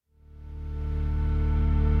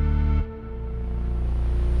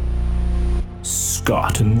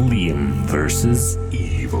Scott and Liam versus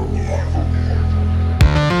Evil.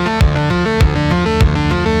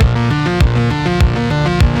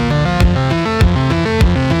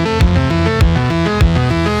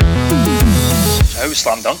 How was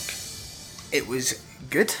Slam Dunk? It was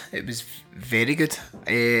good. It was very good.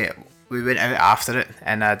 We went out after it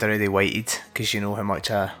and I'd already waited because you know how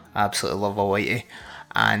much I absolutely love a whitey.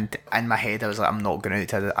 And in my head I was like, I'm not going out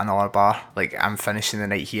to another bar. Like, I'm finishing the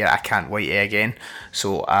night here. I can't whitey again.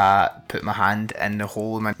 So I put my hand in the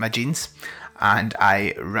hole of my jeans and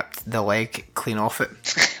I ripped the leg clean off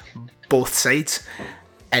it. Both sides.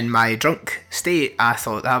 In my drunk state, I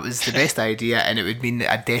thought that was the best idea, and it would mean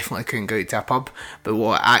that I definitely couldn't go out to a pub. But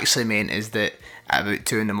what it actually meant is that at about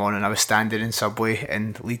 2 a.m, I was standing in Subway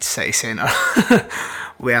in Leeds City Centre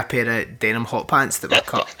with a pair of denim hot pants that were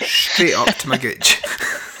cut straight up to my gooch.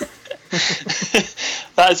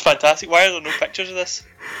 That is fantastic. Why are there no pictures of this?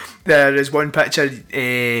 There is one picture.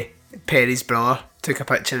 Perry's brother took a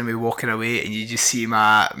picture of me walking away, and you just see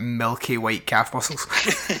my milky white calf muscles.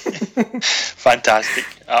 Fantastic.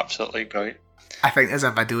 Absolutely brilliant. I think there's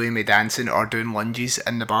a video of me dancing or doing lunges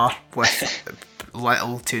in the bar with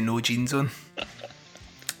little to no jeans on.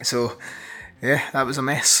 So, yeah, that was a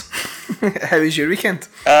mess. How was your weekend?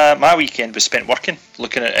 My weekend was spent working,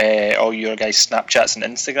 looking at all your guys' Snapchats and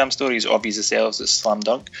Instagram stories of yourselves at Slam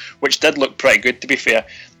Dunk, which did look pretty good, to be fair.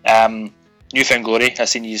 Newfound Glory, I've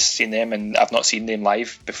seen them, and I've not seen them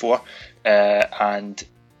live before, and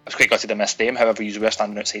I was quite gutted I missed them. However, you were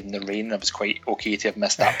standing outside in the rain, and I was quite okay to have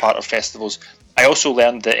missed that part of festivals. I also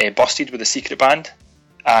learned that Busted were the secret band,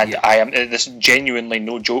 and I am, this genuinely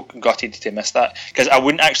no joke, gutted to miss that, because I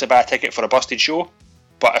wouldn't actually buy a ticket for a Busted show,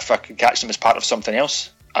 but if I could catch them as part of something else,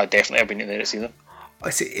 I'd definitely have been there to see them.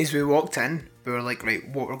 As we walked in, we were like, right,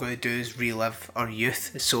 what we're going to do is relive our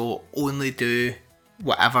youth, so only do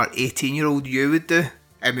whatever 18-year-old you would do.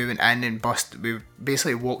 And we went in and we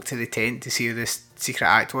basically walked to the tent to see who this secret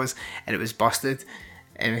act was, and it was Busted,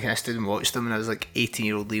 and we kind of stood and watched them, and I was like,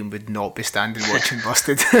 18-year-old Liam would not be standing watching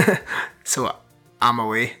Busted. So I'm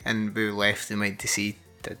away, and we left and went to see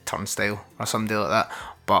the Turnstile or somebody like that,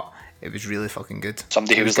 but it was really fucking good.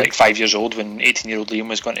 Somebody who was like 5 years old when 18-year-old Liam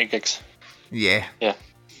was going to gigs. Yeah.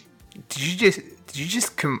 Did you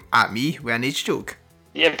just come at me with an age joke?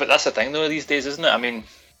 Yeah, but that's the thing though these days, isn't it? I mean,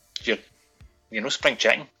 you're no spring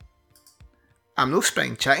chicken. I'm no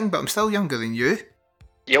spring chicken, but I'm still younger than you.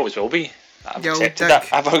 You always will be. I've Yo, accepted that.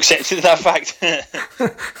 I've accepted that fact.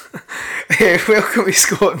 Welcome to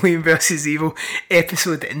Scott and Liam vs Evil,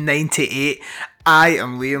 episode 98. I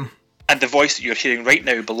am Liam. And the voice that you're hearing right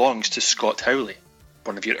now belongs to Scott Howley,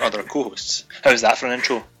 one of your other co-hosts. How's that for an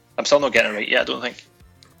intro? I'm still not getting it right yet, I don't think.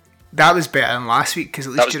 That was better than last week, because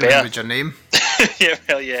at least you remembered your name.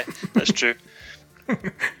 Yeah, that's true.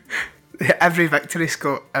 Every victory,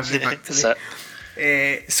 Scott. Every victory. That's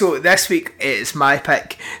it. So this week it's my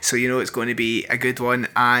pick, so you know it's going to be a good one,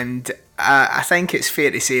 and I think it's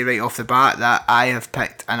fair to say right off the bat that I have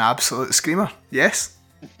picked an absolute screamer. Yes?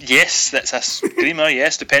 Yes, that's a screamer,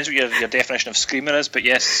 yes. Depends what your definition of screamer is, but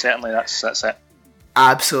yes, certainly that's it.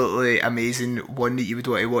 Absolutely amazing, one that you would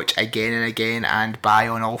want to watch again and again and buy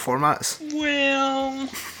on all formats. Well...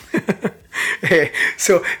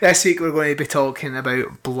 So this week we're going to be talking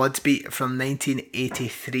about Bloodbeat from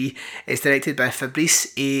 1983. It's directed by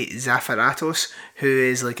Fabrice A. Zafiratos, who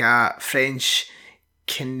is like a French,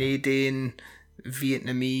 Canadian,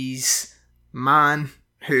 Vietnamese man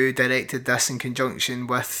who directed this in conjunction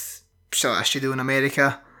with sort of a studio in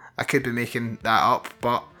America. I could be making that up,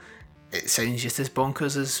 but it sounds just as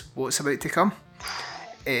bonkers as what's about to come.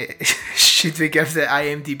 Should we give the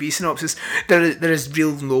IMDb synopsis? There is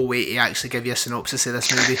real no way to actually give you a synopsis of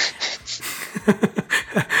this movie.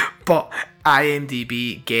 But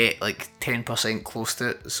IMDb get like 10% close to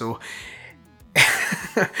it. So,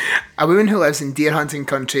 a woman who lives in deer hunting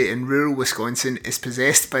country in rural Wisconsin is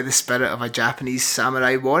possessed by the spirit of a Japanese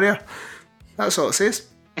samurai warrior. That's all it says.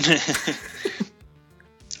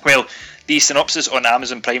 Well, the synopsis on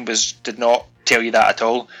Amazon Prime did not tell you that at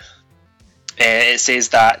all. It says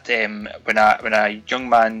that when a young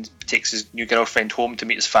man takes his new girlfriend home to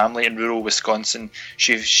meet his family in rural Wisconsin,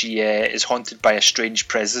 she is haunted by a strange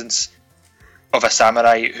presence of a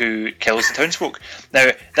samurai who kills the townsfolk.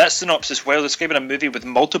 Now, that synopsis, while describing a movie with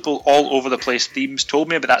multiple all over the place themes, told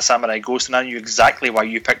me about that samurai ghost, and I knew exactly why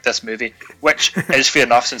you picked this movie, which is fair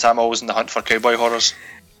enough since I'm always in the hunt for cowboy horrors.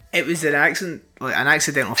 It was an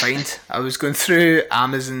accidental find. I was going through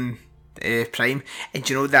Amazon Prime, and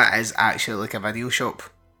do you know that is actually like a video shop.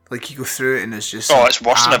 Like, you go through it and it's just... Oh, it's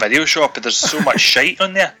worse than a video shop, but there's so much shite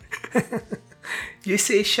on there. You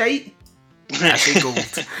say shite? I say gold.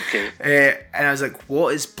 Okay. And I was like,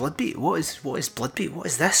 what is Bloodbeat? What is Bloodbeat? What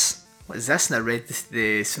is this? What is this? And I read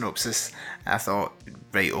the synopsis, and I thought,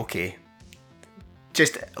 right, okay.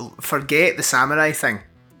 Just forget the samurai thing.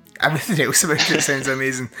 Everything else about it sounds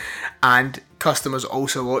amazing. And customers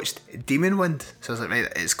also watched Demon Wind. So I was like, right,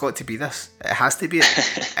 it's got to be this. It has to be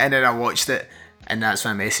it. And then I watched it, and that's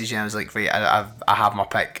when I messaged you, and I was like, right, I have my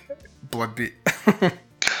pick. Bloodbeat.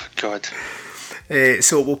 God.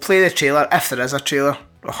 So we'll play the trailer, if there is a trailer.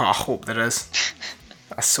 Oh, I hope there is.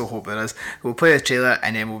 I so hope there is. We'll play the trailer,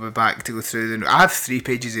 and then we'll be back to go through the... I have 3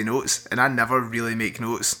 pages of notes, and I never really make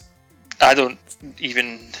notes. I don't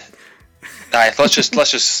even... Aye, let's just go.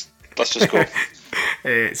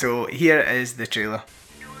 So here is the trailer.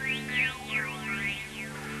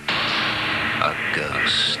 A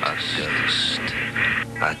ghost, a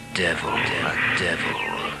devil, a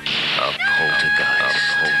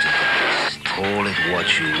poltergeist. Call it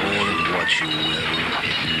what you will.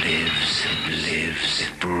 It lives,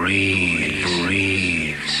 it breathes.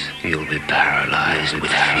 You'll be paralyzed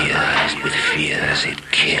with fear as it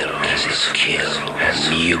kills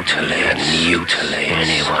and mutilates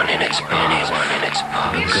anyone in its path. A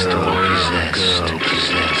girl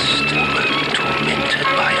possessed, woman tormented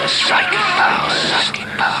by her psychic powers.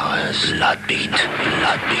 Bloodbeat,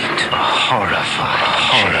 a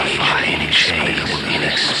horrifying chain of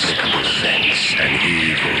inexplicable events, an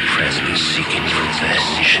evil presence seeking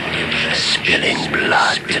revenge, spilling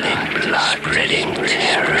blood, spreading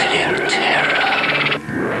terror.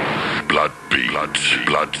 Bloodbeat,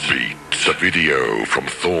 a video from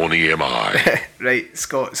Thorny EMI. Right,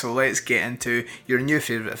 Scott, so let's get into your new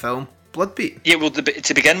favourite film, Bloodbeat. Yeah, well,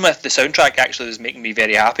 to begin with, the soundtrack actually was making me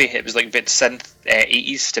very happy. It was like a bit synth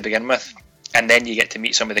 80s to begin with. And then you get to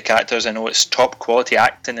meet some of the characters. I know it's top quality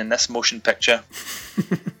acting in this motion picture.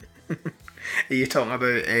 Are you talking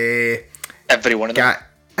about... Every one of them.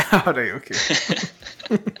 Alright, okay.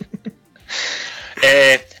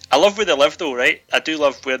 I love where they live though, right? I do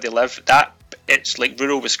love where they live. It's like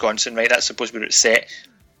rural Wisconsin, right? That's supposed to be where it's set.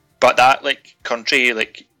 But that like country,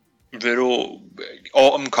 like rural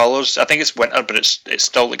autumn colours. I think it's winter, but it's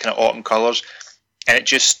still like kind of autumn colours. And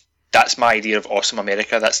that's my idea of awesome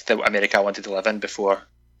America. That's the America I wanted to live in before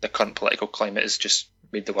the current political climate has just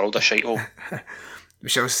made the world a shithole. We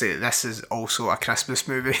should also say that this is also a Christmas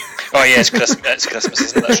movie. Oh yeah, it's Christmas,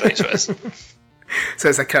 isn't it? That's right, so it is. So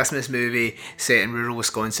it's a Christmas movie set in rural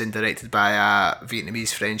Wisconsin, directed by a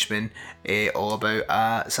Vietnamese Frenchman, all about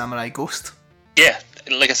a samurai ghost. Yeah,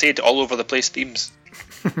 like I said, all over the place themes.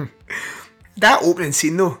 That opening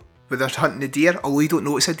scene though, where they're hunting the deer, although you don't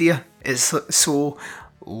know it's a deer, it's so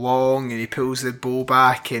long, and he pulls the bow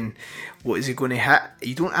back, and what is he going to hit?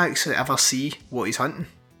 You don't actually ever see what he's hunting.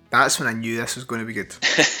 That's when I knew this was going to be good.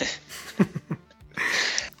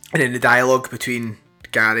 And then the dialogue between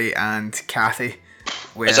Gary and Kathy.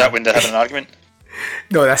 Is that when they're having an argument?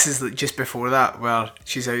 No, this is just before that, where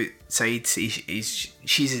she's outside.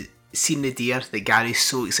 She's seen the deer that Gary's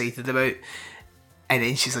so excited about, and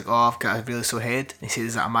then she's like, "Oh, I've got a really sore head." And he says,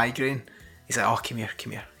 "Is that a migraine?" He's like, "Oh, come here."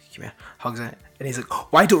 Hugs it, and he's like, oh,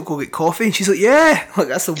 "Why don't go get coffee?" And she's like, "Yeah, like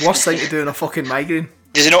that's the worst thing to do in a fucking migraine."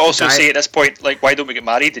 Does he not also say at this point, like, "Why don't we get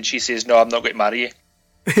married?" And she says, "No, I'm not going to marry you."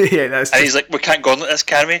 Yeah, that's. And he's like, "We can't go on like this,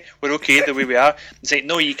 can we? We're okay the way we are." He's like,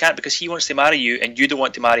 "No, you can't, because he wants to marry you and you don't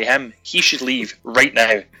want to marry him. He should leave right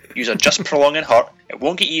now. You are just prolonging hurt. It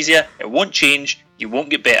won't get easier. It won't change. You won't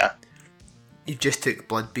get better." You just took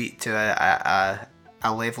Bloodbeat to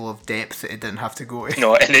a level of depth that it didn't have to go to.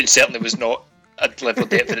 No, and it certainly was not a level of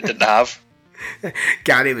depth that it didn't have.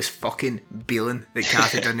 Gary was fucking bailing that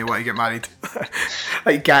Kathy didn't want to get married.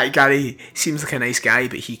 Like Gary seems like a nice guy,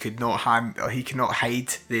 but he could not hide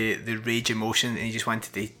the rage emotion, and he just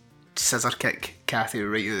wanted to scissor kick Kathy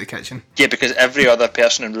right out of the kitchen. Yeah, because every other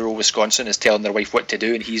person in rural Wisconsin is telling their wife what to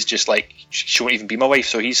do, and he's just like, she won't even be my wife,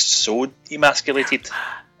 so he's so emasculated.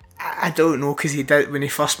 I don't know, because he did when he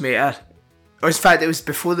first met her. Or in fact, it was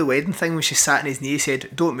before the wedding thing when she sat on his knee. He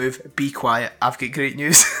said, "Don't move, be quiet, I've got great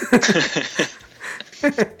news."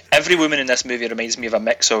 Every woman in this movie reminds me of a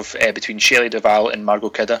mix of between Shelley Duvall and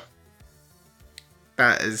Margot Kidder.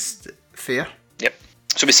 That is fair. Yep.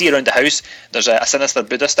 So we see around the house, there's a sinister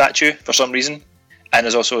Buddha statue for some reason, and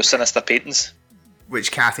there's also sinister paintings.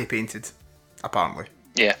 Which Kathy painted, apparently.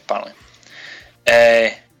 Yeah, apparently.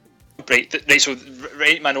 Right. So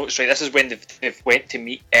right in my notes. Right, this is when they've went to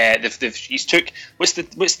meet. He's took. What's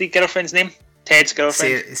the girlfriend's name? Ted's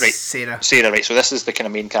girlfriend. Sarah. Sarah. Right. So this is the kind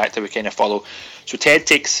of main character we kind of follow. So Ted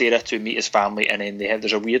takes Sarah to meet his family, and then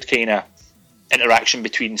there's a weird kind of interaction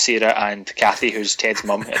between Sarah and Kathy, who's Ted's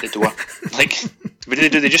mum, at the door. Like, what do they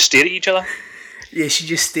do? They just stare at each other. Yeah, she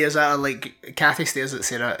just stares at her like Kathy stares at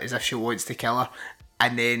Sarah as if she wants to kill her,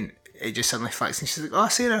 and then it just suddenly flicks and she's like, "Oh,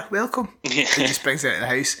 Sarah, welcome." And just brings her out of the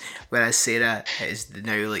house. Whereas Sarah is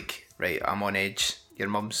now like, "Right, I'm on edge. Your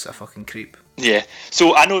mum's a fucking creep." Yeah.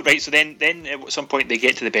 So I know, right? So then at some point they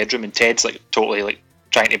get to the bedroom and Ted's like totally like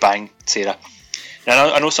trying to bang Sarah.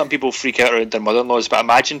 Now I know some people freak out around their mother-in-laws, but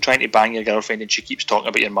imagine trying to bang your girlfriend and she keeps talking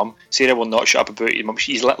about your mum. Sarah will not shut up about your mum.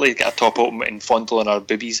 She's literally got her top open and fondling her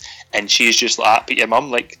boobies, and she's just like, "But your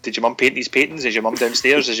mum, like, did your mum paint these paintings? Is your mum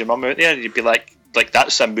downstairs? Is your mum out there?" And you'd be like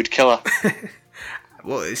that's a mood killer.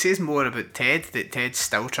 Well, it says more about Ted, that Ted's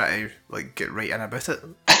still trying to like get right in about it.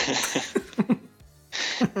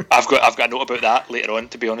 I've got a note about that later on,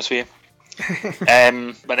 to be honest with you.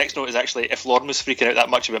 My next note is actually, if Lauren was freaking out that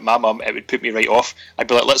much about my mum, it would put me right off. I'd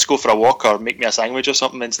be like, "Let's go for a walk or make me a sandwich or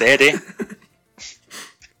something instead, eh?"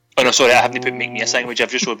 Oh no, sorry, I haven't put make me a sandwich.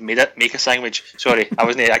 I've just wrote make a sandwich. Sorry, I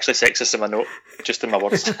wasn't actually sexist in my note, just in my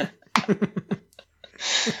words.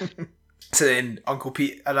 So then Uncle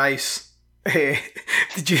Pete arrives.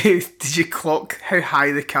 Did you clock how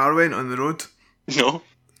high the car went on the road? No.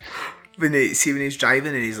 When he's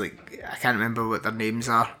driving and he's like, I can't remember what their names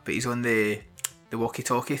are, but he's on the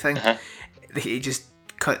walkie-talkie thing. Uh-huh. He just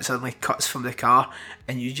suddenly cuts from the car,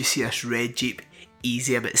 and you just see this red Jeep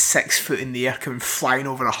easy about 6 foot in the air coming flying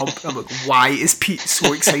over a hump. I'm like, why is Pete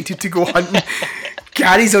so excited to go hunting?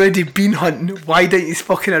 Gary's already been hunting. Why didn't you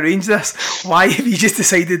fucking arrange this? Why have you just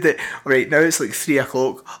decided that, right, now it's like 3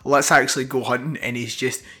 o'clock, let's actually go hunting? And he's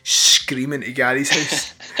just screaming to Gary's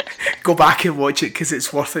house. Go back and watch it because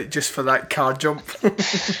it's worth it just for that car jump.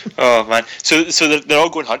 Oh man. So they're all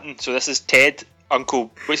going hunting. So this is Ted,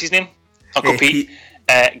 Uncle, what's his name? Uncle Pete,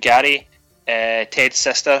 Gary, Ted's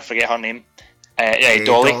sister, forget her name,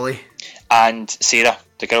 Dolly, and Sarah,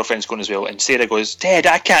 the girlfriend's going as well. And Sarah goes, "Ted,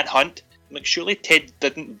 I can't hunt." I'm like, surely Ted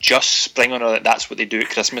didn't just spring on her that that's what they do at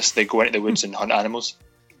Christmas. They go into the woods and hunt animals.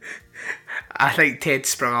 I think Ted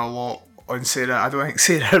sprung a lot on Sarah. I don't think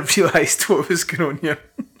Sarah realised what was going on here.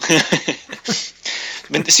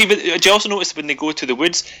 See, but do you also notice when they go to the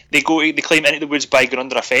woods, they climb into the woods by going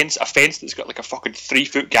under a fence that's got like a fucking 3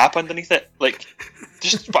 foot gap underneath it, like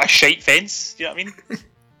just a shite fence. You know what I mean?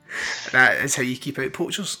 That is how you keep out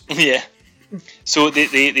poachers. Yeah. So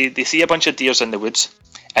they see a bunch of deers in the woods,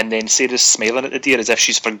 and then Sarah's smiling at the deer as if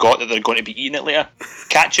she's forgot that they're going to be eating it later.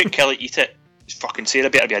 Catch it, kill it, eat it. Fucking Sarah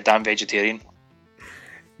better be a damn vegetarian.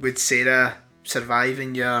 Would Sarah survive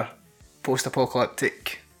in your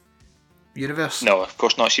post-apocalyptic universe? No, of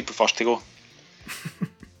course not. She prefers to go.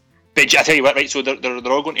 But I tell you what, right? So they're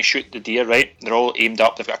all going to shoot the deer, right? They're all aimed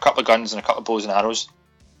up. They've got a couple of guns and a couple of bows and arrows.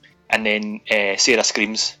 And then Sarah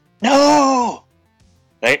screams, "No!"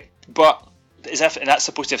 Right? But and that's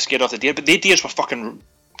supposed to have scared off the deer. But the deers were fucking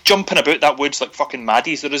jumping about that woods like fucking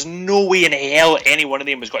maddies. There is no way in hell any one of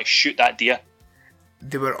them was going to shoot that deer.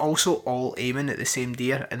 They were also all aiming at the same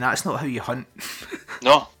deer, and that's not how you hunt.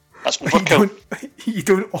 No, that's overkill. You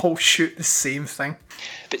don't all shoot the same thing.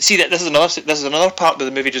 But see, that this is another part where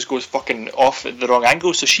the movie just goes fucking off at the wrong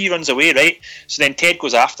angle. So she runs away, right? So then Ted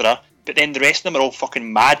goes after her, but then the rest of them are all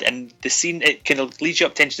fucking mad, and the scene, it kind of leads you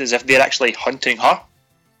up tension as if they're actually hunting her.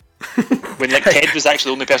 When like Ted was actually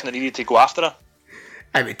the only person that needed to go after her.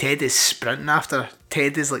 I mean, Ted is sprinting after her.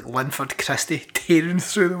 Ted is like Linford Christie tearing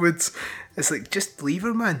through the woods. It's like, just leave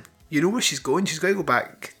her, man. You know where she's going. She's got to go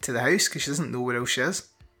back to the house because she doesn't know where else she is.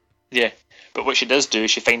 Yeah, but what she does do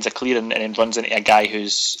is she finds a clearing and then runs into a guy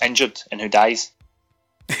who's injured and who dies.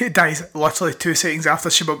 He dies literally 2 seconds after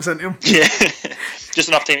she bumps into him. Yeah, just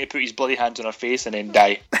enough time to put his bloody hands on her face and then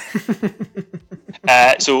die.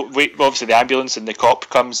 So obviously the ambulance and the cop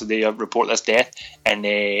comes and they report this death, and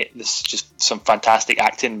this is just some fantastic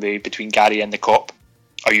acting between Gary and the cop.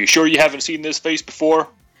 "Are you sure you haven't seen this face before?"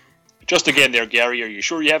 "Just again there, Gary. Are you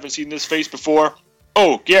sure you haven't seen this face before?"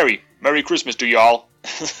 "Oh, Gary, Merry Christmas to y'all."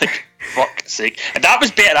 Like, fuck's sake. And that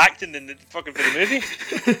was better acting than the fucking for the movie.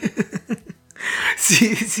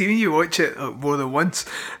 See when you watch it more than once,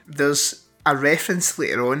 there's a reference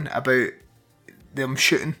later on about them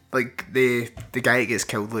shooting, like the guy that gets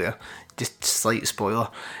killed later, just slight spoiler,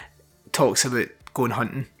 talks about going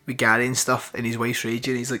hunting with Gary and stuff, and his wife's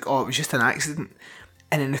raging. He's like, "Oh, it was just an accident."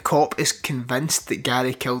 And then the cop is convinced that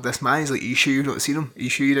Gary killed this man. He's like, "Are you sure you've not seen him? Are you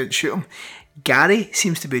sure you didn't shoot him?" Gary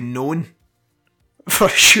seems to be known for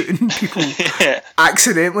shooting people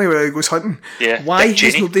accidentally when he goes hunting. Yeah, why Dick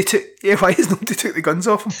has Cheney. nobody took the guns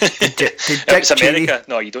off him? Did It's America.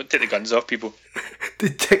 No, you don't take the guns off people.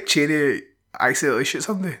 Did Dick Cheney accidentally shoot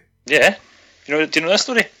somebody? Yeah. Do you know this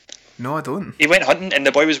story? No, I don't. He went hunting and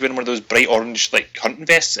the boy was wearing one of those bright orange like hunting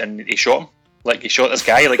vests and he shot him. Like he shot this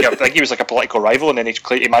guy. Like I think he was like a political rival, and then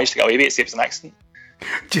he managed to get away with it. Saves an accident.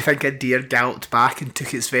 Do you think a deer galloped back and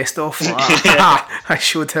took its vest off? Like, ah, I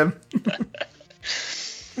showed him.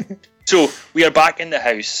 So we are back in the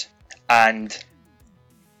house, and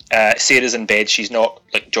Sarah's in bed. She's not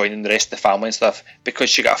like joining the rest of the family and stuff because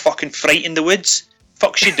she got a fucking fright in the woods.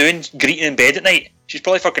 Fuck's she doing greeting in bed at night? She's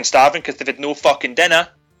probably fucking starving because they've had no fucking dinner.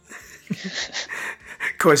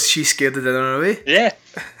 Because she's scared of dinner away. Yeah.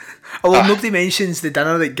 Although nobody mentions the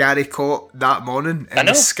dinner that Gary caught that morning I in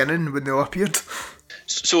know. the skinning when they all appeared.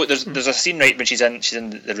 So there's a scene right when she's in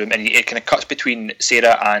the room, and it kind of cuts between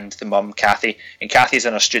Sarah and the mum Kathy, and Kathy's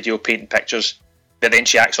in her studio painting pictures, but then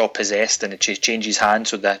she acts all possessed and she changes hands,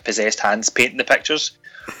 so the possessed hand's painting the pictures.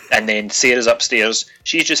 And then Sarah's upstairs.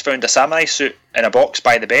 She's just found a samurai suit in a box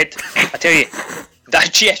by the bed. I tell you,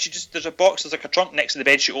 there's a box, there's like a trunk next to the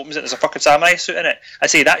bed. She opens it, there's a fucking samurai suit in it. I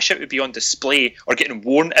say that shit would be on display or getting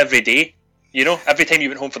worn every day. You know, every time you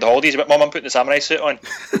went home for the holidays, you're like, Mum, I'm putting the samurai suit on.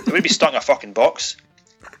 It would be stuck in a fucking box.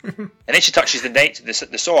 And then she touches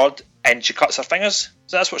the sword and she cuts her fingers.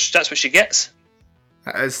 So that's what she gets.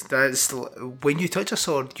 That's when you touch a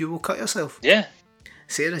sword, you will cut yourself. Yeah.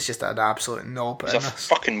 Sarah's just an absolute knob It's in a this.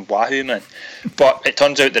 fucking wahoo, man. But it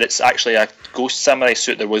turns out that it's actually a ghost samurai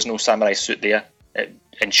suit. There was no samurai suit there.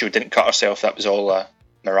 And she didn't cut herself. That was all a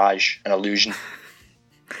mirage, an illusion.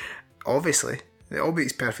 Obviously. It all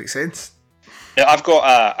makes perfect sense. Now, I've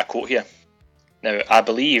got a quote here. Now, I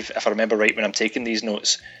believe, if I remember right when I'm taking these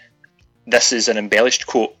notes, this is an embellished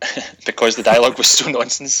quote because the dialogue was so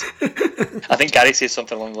nonsense. I think Gary says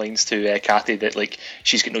something along the lines to Kathy that, like,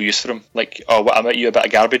 she's got no use for him. Like, oh, what, am I you a bit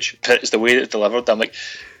of garbage? But it's the way that it's delivered. I'm like,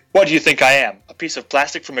 what do you think I am? A piece of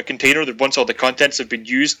plastic from a container that once all the contents have been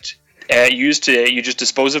used to you just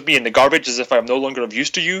dispose of me in the garbage as if I'm no longer of use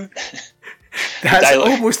to you? That's dialogue.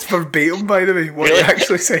 almost verbatim, by the way, what Really? he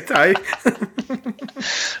actually said. Aye.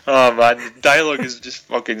 Oh man, the dialogue is just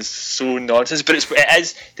fucking so nonsense. But it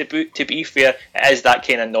is to be fair, it is that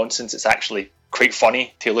kind of nonsense. It's actually quite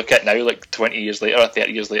funny to look at now, like 20 years later or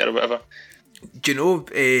 30 years later or whatever. Do you know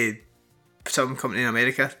some company in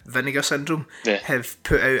America, Vinegar Syndrome, Yeah. have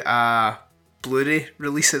put out a Blu-ray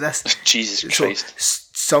release of this? Jesus So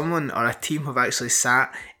Christ. someone or a team have actually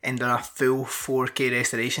sat and done a full 4K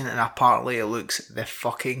restoration, and apparently it looks the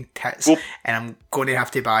fucking tits. Well- and I'm going to have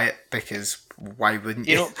to buy it because why wouldn't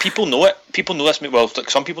you? You know, people know it. People know this. Well, like,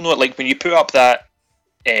 some people know it. Like when you put up that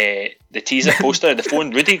the teaser poster, the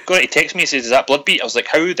phone, Rudy got it. He texted me and says, "Is that Bloodbeat?" I was like,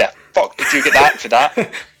 "How the fuck did you get that for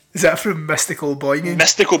that?" Is that from Mystical Boinging?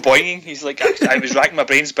 Mystical boinging. He's like, I was racking my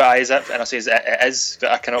brains, but is it? And I says, it is.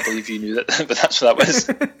 But I cannot believe you knew that. But that's what that was.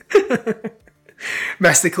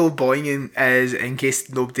 Mystical Boinging is, in case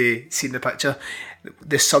nobody seen the picture,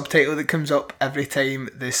 the subtitle that comes up every time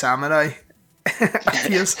the samurai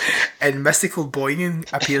appears, and Mystical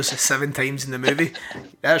Boinging appears 7 times in the movie.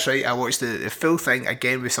 That's right, I watched the full thing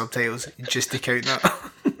again with subtitles just to count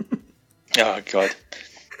that. Oh god.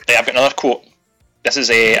 I've got another quote. This is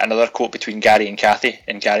another quote between Gary and Kathy,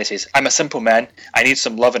 and Gary says, "I'm a simple man. I need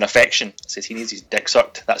some love and affection." Says he needs his dick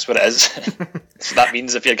sucked. That's what it is. So that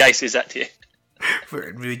means if your guy says that to you.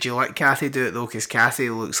 Would you let Kathy do it though? Because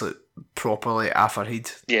Kathy looks like properly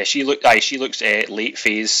Afarheed. Yeah, she looks late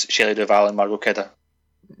phase Shelley Duvall and Margot Kidder.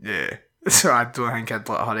 Yeah. So I don't think I'd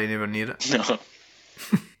let her anywhere near it. No.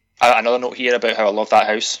 Another note here about how I love that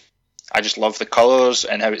house. I just love the colours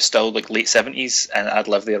and how it's still like late 70s, and I'd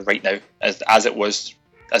live there right now. As it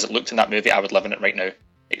looked in that movie, I would live in it right now.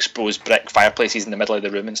 Exposed brick fireplaces in the middle of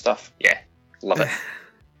the room and stuff. Yeah, love it.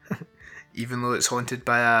 Even though it's haunted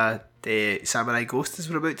by a samurai ghost, as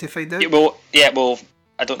we're about to find out. Well,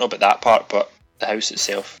 I don't know about that part, but the house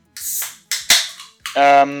itself.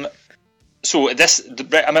 So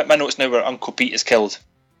I'm at my notes now where Uncle Pete is killed.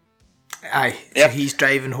 Aye, Yep. so he's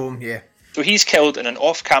driving home, yeah. So he's killed in an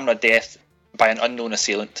off-camera death by an unknown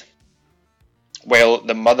assailant, while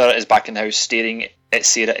the mother is back in the house staring at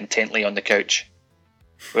Sarah intently on the couch,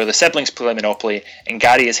 where the siblings play Monopoly, and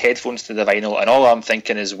Gary has headphones to the vinyl, and all I'm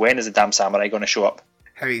thinking is, when is the damn samurai going to show up?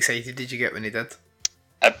 How excited did you get when he did?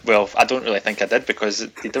 I don't really think I did, because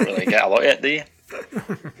they don't really get a lot of it, do you?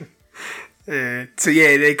 So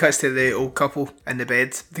yeah, then it cuts to the old couple in the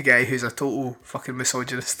bed, the guy who's a total fucking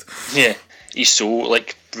misogynist. Yeah, he's so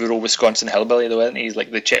like rural Wisconsin hillbilly though, isn't he? He's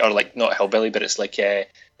like the check, or like not hillbilly, but it's like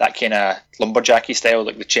that kind of lumberjacky style,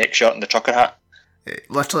 like the check shirt and the trucker hat.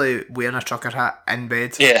 Literally wearing a trucker hat in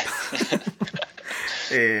bed. Yeah.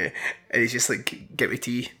 And he's just like, get me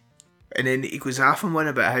tea. And then he goes off on one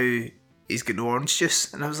about how he's got no orange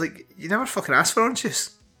juice. And I was like, you never fucking asked for orange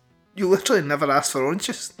juice. You literally never asked for orange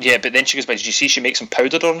juice. Yeah, but then she goes, but did you see she makes some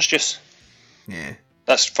powdered orange juice? Yeah.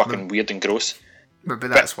 That's fucking weird and gross. But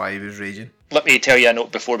that's why he was raging. Let me tell you a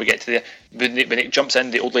note before we get to when it jumps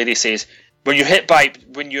in. The old lady says, when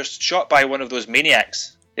you're shot by one of those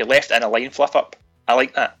maniacs, they left in a line flip up. I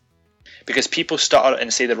like that. Because people stutter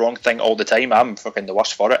and say the wrong thing all the time. I'm fucking the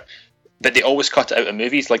worst for it. But they always cut it out of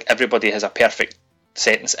movies. Like, everybody has a perfect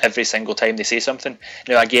sentence every single time they say something.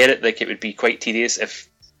 Now, I get it, like, it would be quite tedious if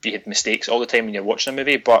you had mistakes all the time when you're watching a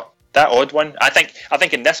movie, but that odd one, I think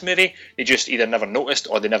in this movie, they just either never noticed,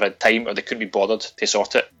 or they never had time, or they couldn't be bothered to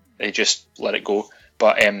sort it. They just let it go.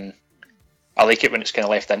 But I like it when it's kind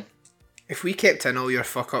of left in. If we kept in all your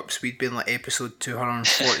fuck-ups, we'd be in, like, episode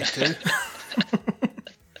 242.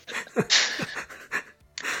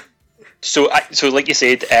 So like you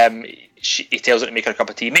said, he tells her to make her a cup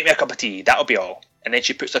of tea. Make me a cup of tea, that'll be all. And then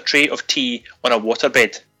she puts a tray of tea on a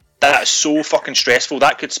waterbed. That is so fucking stressful.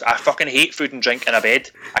 I fucking hate food and drink in a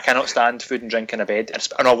bed. I cannot stand food and drink in a bed.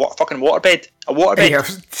 On a fucking waterbed. A waterbed. Yeah,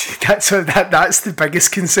 that's the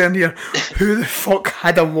biggest concern here. Who the fuck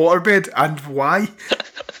had a waterbed and why?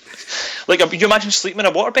 Like, you imagine sleeping in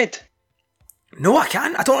a waterbed? No, I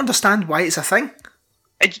can't. I don't understand why it's a thing.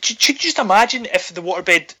 Should you just imagine if the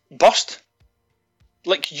waterbed burst?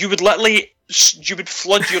 Like, you would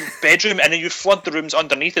flood your bedroom, and then you'd flood the rooms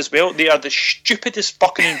underneath as well. They are the stupidest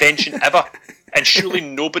fucking invention ever, and surely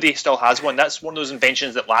nobody still has one. That's one of those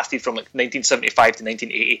inventions that lasted from like 1975 to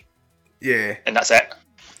 1980. Yeah. And that's it.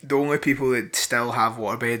 The only people that still have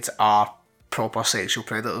waterbeds are proper sexual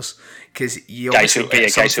predators, because you guys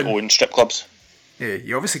obviously who own strip clubs. Yeah,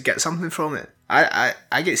 you obviously get something from it. I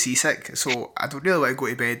get seasick, so I don't really want to go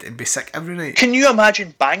to bed and be sick every night. Can you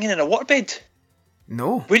imagine banging in a waterbed?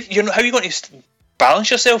 No. How are you going to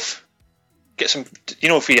balance yourself? Get some,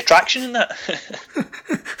 for your traction in that?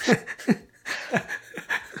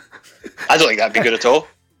 I don't think that'd be good at all.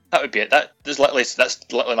 That would be it. That's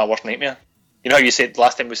literally my worst nightmare. You know how you said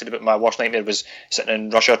last time we said about my worst nightmare was sitting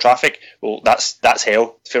in rush hour traffic? Well, that's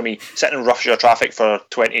hell for me. Sitting in rush hour traffic for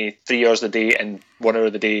 23 hours a day and 1 hour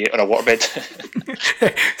of the day on a waterbed.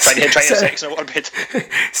 trying to have sex in a waterbed.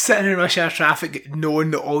 Sitting in rush hour traffic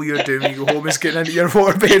knowing that all you're doing when you go home is getting into your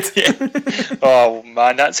waterbed. Yeah. Oh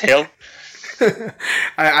man, that's hell.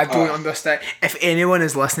 I don't understand. If anyone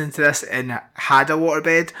is listening to this and had a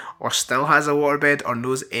waterbed, or still has a waterbed, or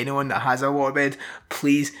knows anyone that has a waterbed,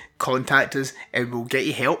 please contact us and we'll get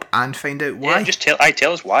you help and find out why. Yeah, just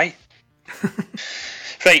tell us why.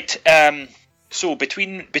 Right. So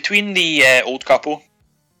between the old couple,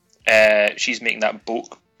 she's making that boat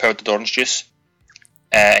powdered orange juice,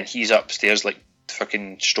 and he's upstairs like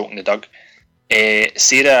fucking stroking the dog.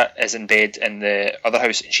 Sarah is in bed in the other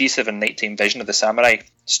house, and she's having nighttime vision of the samurai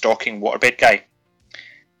stalking waterbed guy.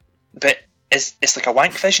 But it's like a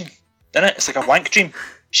wank vision, isn't it? It's like a wank dream.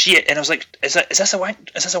 And I was like, is this a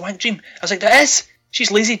wank dream? I was like, that is. She's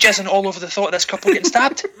lazy jizzing all over the thought of this couple getting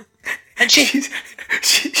stabbed. And she's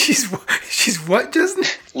what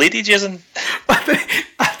jizzing? Lady jizzing.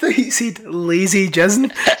 I thought he said lazy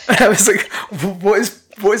jizzing. And I was like, what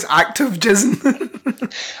is active jizzing?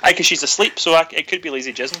 Because she's asleep, so it could be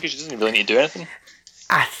lazy jizzing because she doesn't really need to do anything.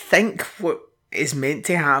 I think what is meant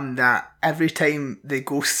to happen that every time the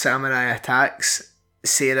ghost samurai attacks,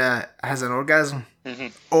 Sarah has an orgasm,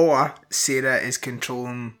 or Sarah is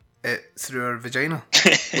controlling it through her vagina,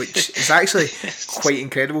 which is actually quite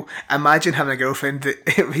incredible. Imagine having a girlfriend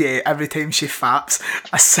that every time she faps,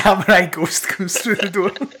 a samurai ghost comes through the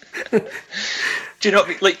door. Do you know what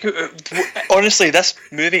I mean? Like, honestly, this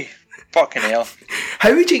movie, fucking hell.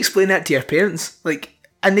 How would you explain that to your parents? Like,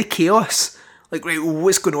 in the chaos, like, right, well,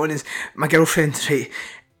 what's going on is my girlfriend, right,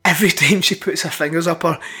 every time she puts her fingers up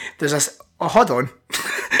her, there's this, oh, hold on.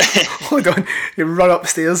 Hold on. You run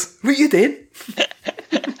upstairs. What are you doing?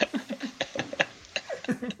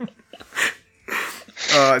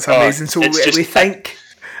 Oh, it's amazing. So we think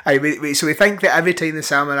that every time the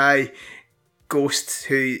samurai ghost,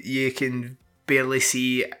 who you can barely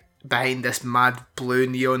see behind this mad blue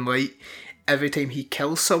neon light, every time he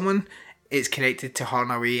kills someone, it's connected to her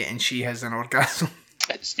in a way, and she has an orgasm.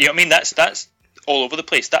 You know what I mean? That's all over the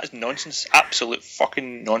place. That is nonsense. Absolute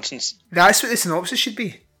fucking nonsense. That's what the synopsis should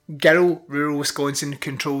be. Girl, rural Wisconsin,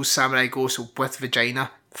 controls samurai ghost with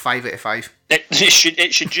vagina. 5 out of 5.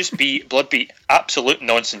 It should just be Bloodbeat. Absolute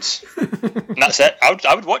nonsense. And that's it. I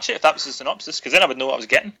would watch it if that was the synopsis, because then I would know what I was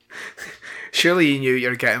getting. Surely you knew what you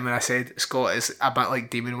were getting when I said, Scott, it's a bit like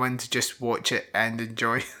Demon Wind, just watch it and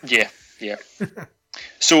enjoy. Yeah.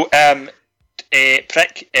 So,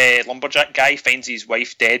 prick lumberjack guy finds his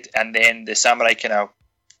wife dead, and then the samurai kind of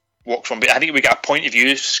walks from. I think we got a point of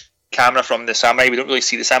view camera from the samurai. We don't really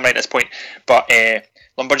see the samurai at this point, but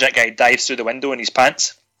lumberjack guy dives through the window in his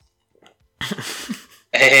pants.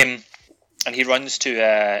 And he runs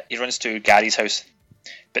to Gary's house.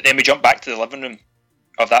 But then we jump back to the living room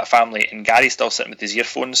of that family, and Gary's still sitting with his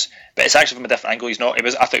earphones, but it's actually from a different angle. He's not. I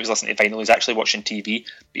thought he was listening to vinyl. He's actually watching TV.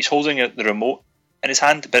 But he's holding the remote in his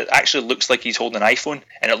hand, but it actually looks like he's holding an iPhone,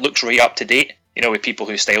 and it looks right up to date. You know, with people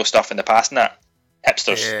who style stuff in the past and that.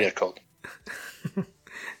 Hipsters, they're called.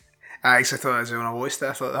 I actually thought as when I watched it,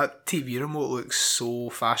 I thought that TV remote looks so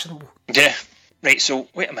fashionable. Yeah. Right. So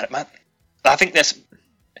wait a minute, man. I think this.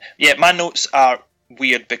 Yeah, my notes are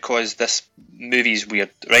weird because this movie's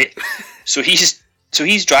weird, right? So he's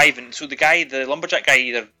driving. So the lumberjack guy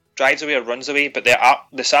either drives away or runs away, but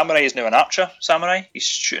the samurai is now an archer samurai. He's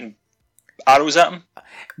shooting arrows at him.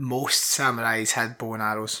 Most samurais had bow and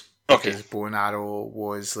arrows. Okay. Because bow and arrow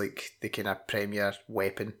was like the kind of premier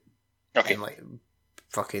weapon. Okay. In like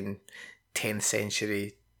fucking 10th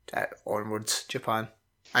century onwards Japan.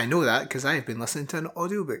 I know that because I've been listening to an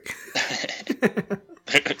audiobook.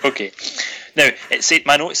 Okay. Now,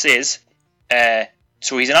 my note says,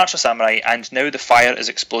 so he's an archer samurai, and now the fire is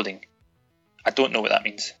exploding. I don't know what that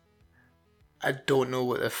means. I don't know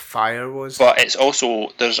what the fire was. But it's also,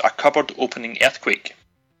 there's a cupboard opening earthquake.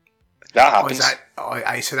 That happens.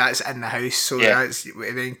 So that's in the house. So that's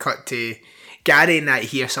then cut to Gary and that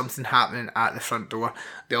hear something happening at the front door.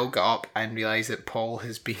 They all get up and realise that Paul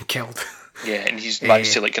has been killed. Yeah, and he's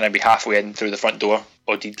managed to kind of be halfway in through the front door.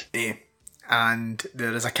 Oddied. Yeah. And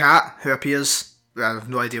there is a cat who appears. I have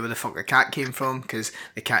no idea where the fuck the cat came from because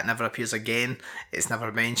the cat never appears again. It's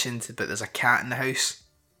never mentioned, but there's a cat in the house.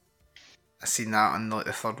 I seen that on like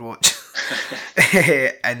the third watch.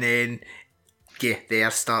 And then the air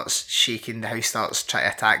starts shaking, the house starts trying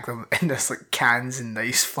to attack them, and there's like cans and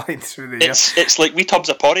knives flying through the air. It's like wee tubs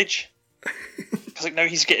of porridge. Because like now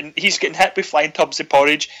he's getting hit with flying tubs of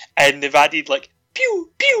porridge, and they've added like pew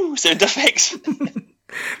pew sound effects.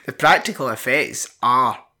 The practical effects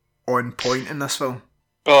are on point in this film.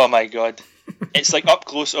 Oh my god. It's like up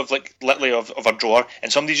close of like literally of a drawer,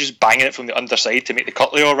 and somebody's just banging it from the underside to make the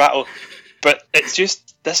cutlery all rattle. But it's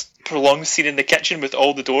just this prolonged scene in the kitchen with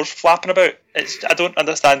all the doors flapping about. I don't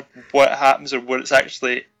understand what happens or what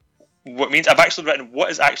it means. I've actually written what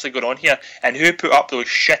is actually going on here and who put up those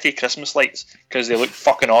shitty Christmas lights because they look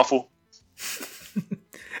fucking awful.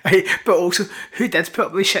 But also, who did put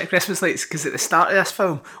up these shit Christmas lights? Because at the start of this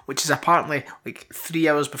film, which is apparently like 3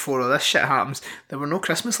 hours before all this shit happens, there were no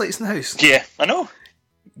Christmas lights in the house. Yeah, I know.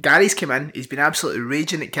 Gary's come in, he's been absolutely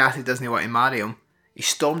raging that Kathy doesn't want to marry him. He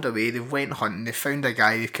stormed away, they've went hunting, they've found a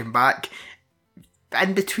guy, they've come back.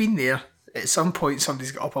 In between there, at some point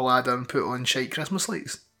somebody's got up a ladder and put on shite Christmas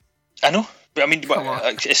lights. I know, but I mean,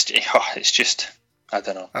 it's just, I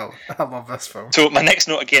don't know. Oh, I love this film. So my next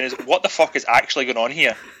note again is, what the fuck is actually going on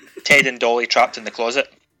here? Ted and Dolly trapped in the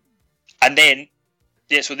closet. And then,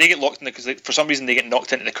 so they get locked in because for some reason they get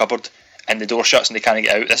knocked into the cupboard and the door shuts and they can't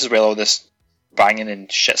get out. This is where all this banging and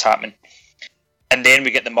shit's happening. And then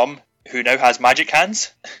we get the mum, who now has magic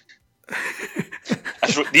hands.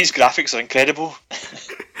 These graphics are incredible.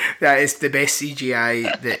 That is the best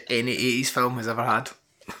CGI that any 80s film has ever had.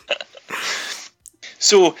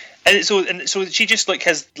 So she just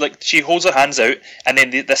she holds her hands out, and then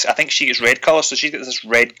this, I think she gets red colour, so she gets this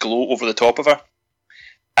red glow over the top of her.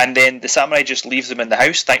 And then the samurai just leaves them in the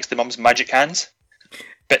house thanks to Mum's magic hands.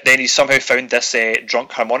 But then he's somehow found this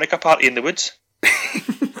drunk harmonica party in the woods.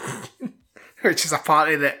 Which is a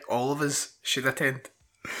party that all of us should attend.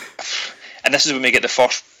 And this is when we get the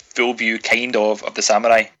first full view, kind of the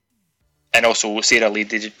samurai. And also Sarah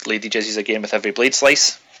Lady jizzes again with every blade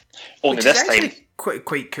slice. Only this time...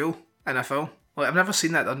 quite cool in a film. Like, I've never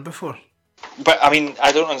seen that done before. But, I mean,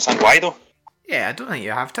 I don't understand why, though. Yeah, I don't think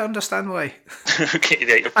you have to understand why. Okay,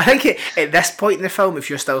 right. I think at this point in the film,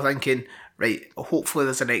 if you're still thinking, right, hopefully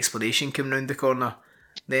there's an explanation coming round the corner,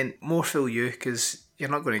 then more fool you, because you're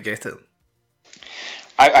not going to get it.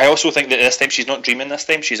 I also think that this time she's not dreaming this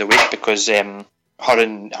time, she's awake because her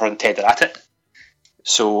and Ted are at it.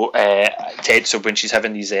 So when she's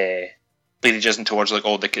having these lady jizzing towards like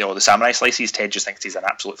all the samurai slices, Ted just thinks he's an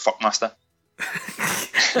absolute fuckmaster.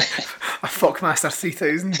 A fuckmaster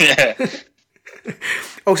 3000. Yeah.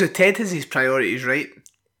 Also, Ted has his priorities right.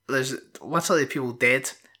 There's literally people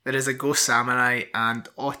dead. There is a ghost samurai, and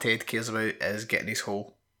all Ted cares about is getting his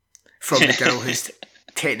hole from the girl who's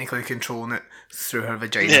technically controlling it through her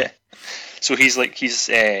vagina. Yeah. So he's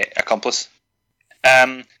accomplice.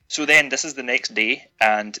 So then this is the next day,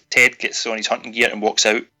 and Ted gets on his hunting gear and walks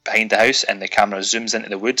out behind the house, and the camera zooms into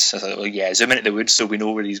the woods. So I was like, yeah, zoom into the woods so we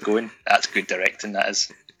know where he's going. That's good directing, that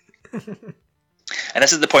is. And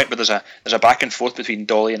this is the point where there's a back and forth between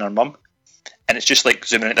Dolly and her mum, and it's just like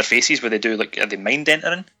zooming into their faces where they do like, are they mind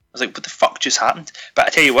entering? was like, what the fuck just happened? But I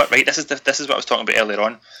tell you what, right? This is what I was talking about earlier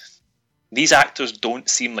on. These actors don't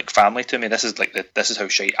seem like family to me. This is how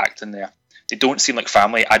shite acting they are. They don't seem like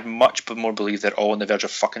family. I'd much more believe they're all on the verge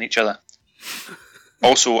of fucking each other.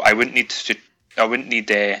 Also, I wouldn't need.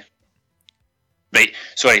 Right,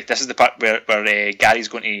 sorry. This is the part where Gary's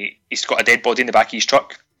going to. He's got a dead body in the back of his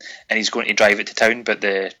truck, and he's going to drive it to town, but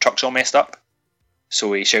the truck's all messed up.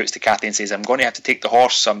 So he shouts to Kathy and says, "I'm going to have to take the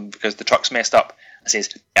horse because the truck's messed up." I says,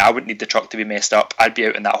 "Yeah, I wouldn't need the truck to be messed up. I'd be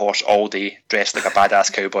out on that horse all day, dressed like a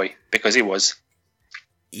badass cowboy," because he was.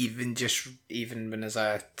 Even when there's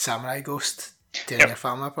a samurai ghost tearing your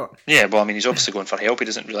family apart. Yeah, well, I mean, he's obviously going for help. He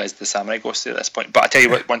doesn't realise the samurai ghost at this point. But I tell you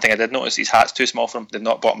what, one thing I did notice, his hat's too small for him. They've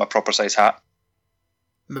not bought him a proper size hat.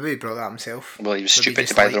 Maybe he brought that himself. Well, he was stupid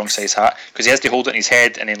to buy the wrong size hat, because he has to hold it in his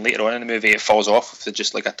head, and then later on in the movie it falls off with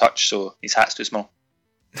just like a touch, so his hat's too small.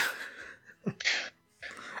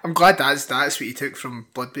 I'm glad that's what you took from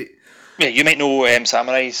Bloodbeat. Yeah, you might know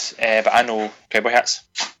samurais, but I know cowboy hats.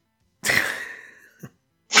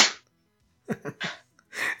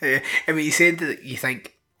 I mean, you said that you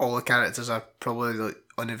think all the characters are probably like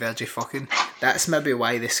on the verge of fucking. That's maybe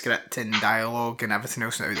why the script and dialogue and everything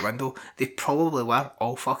else went out the window. They probably were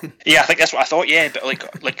all fucking. Yeah, I think that's what I thought. Yeah, but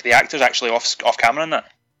like the actor's actually off camera in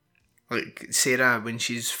that. Like Sarah, when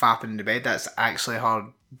she's fapping in the bed, that's actually her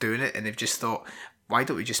doing it, and they've just thought, why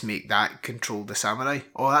don't we just make that control the samurai?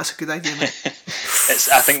 Oh, that's a good idea, mate.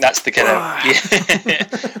 I think that's the kind of.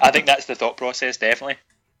 Yeah, I think that's the thought process, definitely.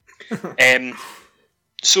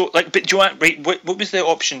 So, like, but do you want, right, what was the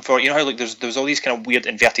option for, you know how, like, there was all these kind of weird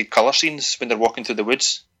inverted colour scenes when they're walking through the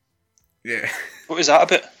woods? Yeah. What was that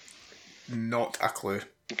about? Not a clue.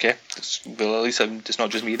 Okay. Well, at least it's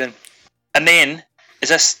not just me then. And then,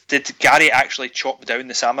 did Gary actually chop down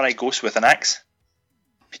the samurai ghost with an axe?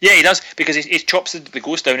 Yeah, he does, because he chops the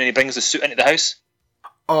ghost down and he brings the suit into the house.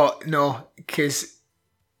 Oh, no, because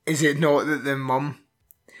is it not that the mum...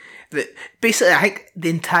 Basically, I think the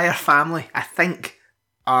entire family,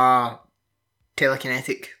 are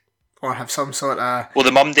telekinetic or have some sort of... Well,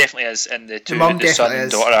 the mum definitely is, and the son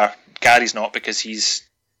and daughter are. Gary's not, because he's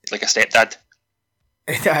like a stepdad.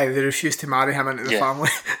 They refuse to marry him into the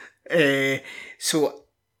family. So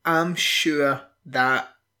I'm sure that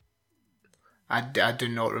I do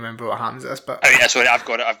not remember what happens at this, but sorry, I've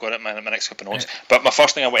got it in my next couple of notes. Yeah. But my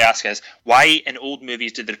first thing I want to ask is, why in old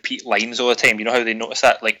movies did they repeat lines all the time? You know how they notice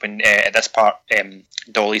that, like when at this part,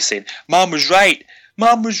 Dolly's saying, "Mom was right.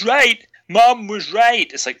 Mom was right. Mom was right."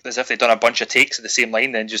 It's like as if they'd done a bunch of takes of the same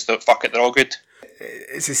line, then just thought, "Fuck it, they're all good."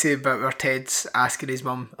 It's the same bit where Ted's asking his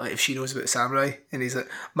mum like, if she knows about samurai, and he's like,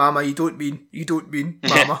 "Mama, you don't mean,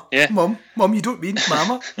 Mama, yeah. Mum, you don't mean,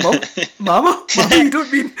 Mama, Mama, you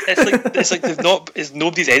don't mean." It's like they've not. It's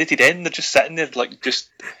nobody's edited in. They're just sitting there like just.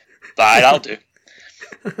 That'll do.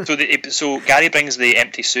 So Gary brings the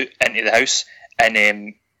empty suit into the house, and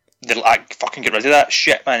they're like, "Fucking get rid of that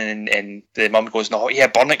shit, man!" And the mum goes, "No, yeah,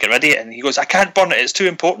 burn it, get rid of it." And he goes, "I can't burn it. It's too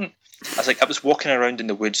important." I was like, I was walking around in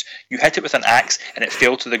the woods. You hit it with an axe and it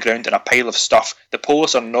fell to the ground in a pile of stuff. The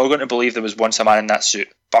police are not going to believe there was once a man in that suit.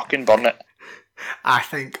 Fucking burn it. I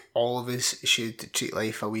think all of us should treat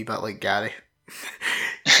life a wee bit like Gary.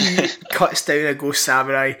 He cuts down a ghost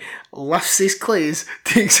samurai, lifts his clays,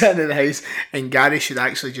 takes it into the house, and Gary should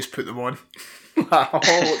actually just put them on. Oh,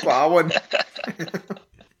 look what I won.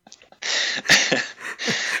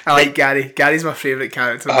 I like Gary. Gary's my favourite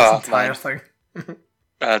character in this entire thing.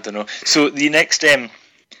 I don't know. So the next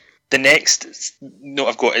note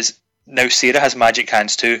I've got is, now Sarah has magic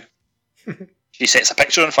hands too. She sets a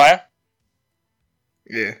picture on fire.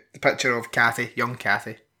 Yeah, the picture of Kathy, young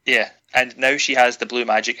Kathy. Yeah, and now she has the blue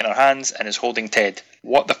magic in her hands and is holding Ted.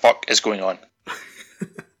 What the fuck is going on?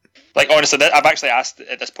 Like, honestly, I've actually asked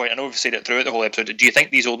at this point, I know we've said it throughout the whole episode, do you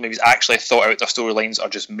think these old movies actually thought out their storylines or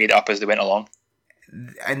just made it up as they went along?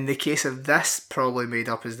 In the case of this, probably made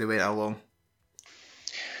up as they went along.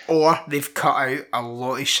 Or they've cut out a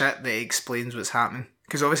lot of shit that explains what's happening.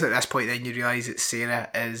 Because obviously at this point then you realise that Sarah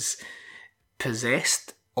is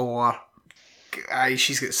possessed, or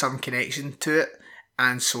she's got some connection to it,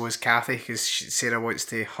 and so is Kathy, because Sarah wants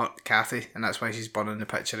to hurt Kathy, and that's why she's burning the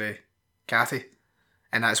picture of Kathy.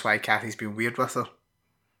 And that's why Kathy's been weird with her.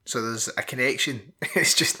 So there's a connection.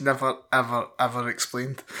 It's just never, ever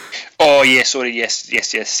explained. Oh, yeah, sorry, yes.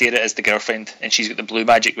 Sarah is the girlfriend, and she's got the blue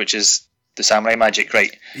magic, which is the samurai magic,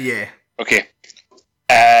 right? Yeah. Okay.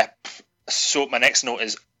 So my next note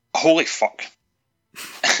is, holy fuck.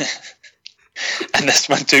 And this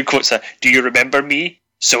one too quotes her, "Do you remember me?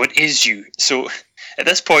 So it is you." So at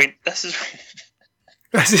this point, this is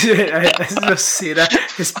where Sarah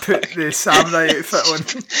has put the samurai outfit on.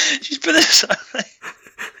 She's put the samurai.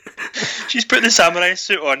 She's put the samurai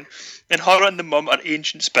suit on, and her and the mum are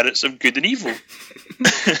ancient spirits of good and evil.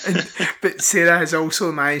 But Sarah has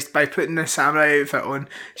also managed, by putting the samurai outfit on,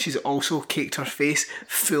 she's also caked her face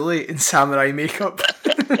fully in samurai makeup.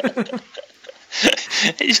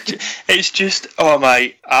 It's just, oh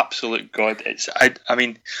my absolute god! I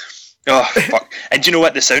mean, oh fuck! And do you know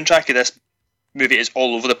what? The soundtrack of this movie is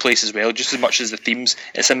all over the place as well, just as much as the themes.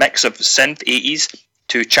 It's a mix of synth 80s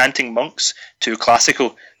to chanting monks to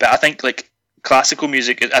classical. But I think like classical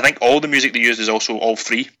music, I think all the music they used is also all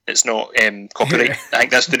free. It's not copyright. I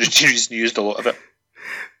think that's the reason used a lot of it.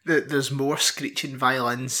 There's more screeching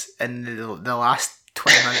violins in the last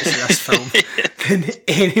 20 minutes of this film than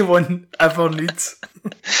anyone ever needs.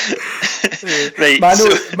 Right,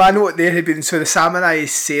 my note there had been, so the samurai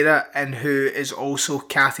is Sarah, and who is also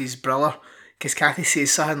Kathy's brother, because Kathy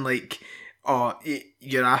says something like, "Oh,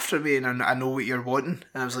 you're after me and I know what you're wanting,"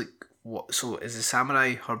 and I was like, what? So is the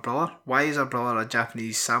samurai her brother? Why is her brother a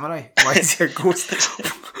Japanese samurai? Why is he a ghost?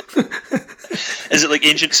 Is it like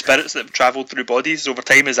ancient spirits that have travelled through bodies over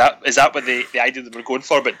time? Is that what the idea that we're going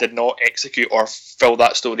for, but did not execute or fill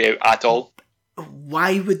that story out at all?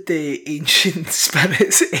 Why would the ancient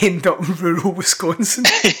spirits end up in rural Wisconsin?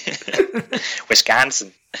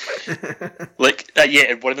 Wisconsin. Like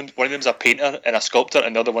yeah, one of them's a painter and a sculptor,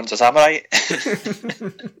 and the other one's a samurai.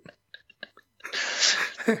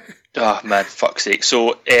 Oh man, fuck's sake!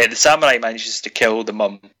 So the samurai manages to kill the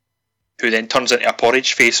mum, who then turns into a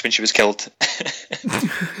porridge face when she was killed.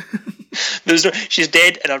 She's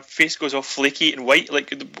dead and her face goes all flaky and white.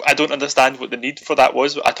 Like, I don't understand what the need for that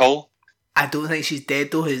was at all. I don't think she's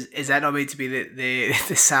dead though. Is that not meant to be the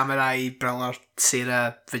samurai brother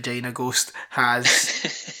Sarah vagina ghost has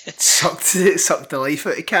sucked the life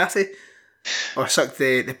out of Kathy? Or sucked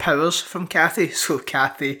the powers from Kathy, so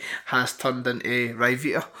Kathy has turned into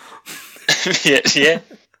Rivita. yeah.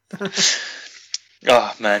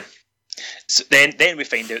 Oh man. So then we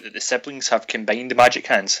find out that the siblings have combined magic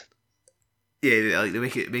hands. Yeah, they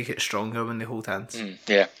make it stronger when they hold hands.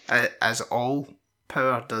 Yeah. As all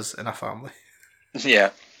power does in a family.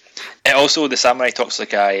 Yeah. And also the samurai talks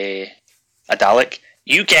like a Dalek.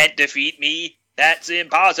 You can't defeat me. That's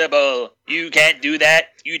impossible. You can't do that.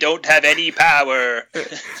 You don't have any power.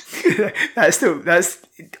 That's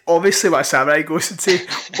obviously what a samurai ghost would say.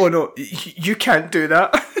 Oh no, you can't do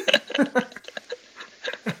that.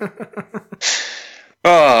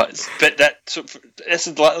 This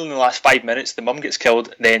is literally in the last 5 minutes. The mum gets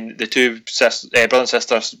killed. Then the two brother and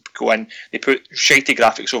sisters go in. They put shitey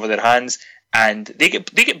graphics over their hands, and they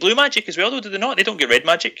get blue magic as well. Though, do they not? They don't get red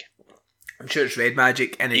magic. I'm sure it's red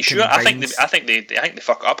magic, and it sure? combines... I think they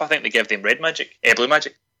fuck up. I think they give them red magic, blue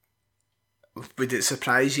magic. Would it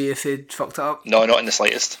surprise you if they'd fucked it up? No, not in the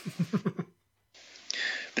slightest. But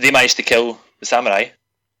they managed to kill the samurai,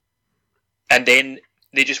 and then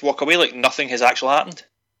they just walk away like nothing has actually happened.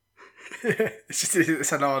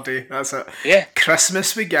 It's another day. That's it. Yeah.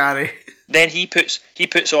 Christmas with Gary. Then he puts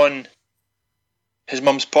on his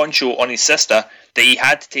mum's poncho on his sister that he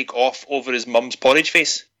had to take off over his mum's porridge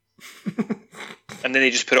face. And then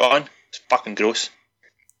they just put it on. It's fucking gross.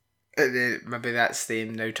 Maybe that's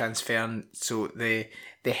them now transferring. So the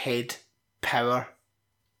head power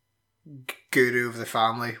guru of the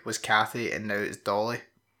family was Kathy, and now it's Dolly.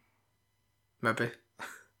 Maybe.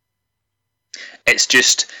 It's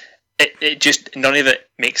just it just none of it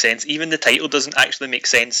makes sense. Even the title doesn't actually make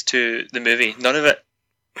sense to the movie. None of it.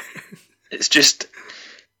 It's just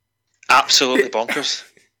absolutely bonkers.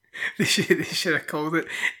 They should have called it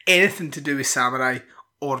anything to do with samurai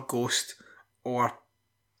or ghost or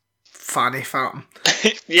fanny farting.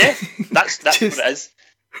 Yeah, that's what it is.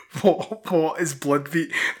 What is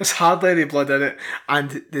Bloodbeat? There's hardly any blood in it,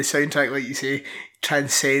 and the soundtrack, like you say,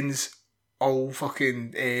 transcends all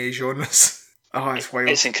fucking genres. Oh, it's wild.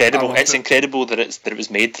 It's incredible. It's incredible that it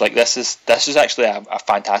was made. Like this is actually a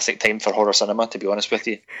fantastic time for horror cinema, to be honest with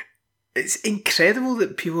you. It's incredible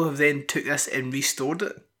that people have then took this and restored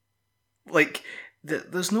it. Like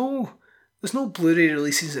there's no Blu-ray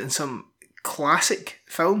releases in some classic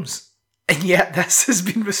films, and yet this has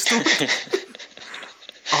been restored.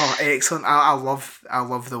 Oh, excellent! I love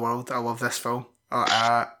the world. I love this film.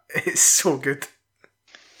 It's so good.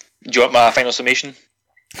 Do you want my final summation?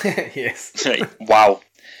 Yes. Right. Wow.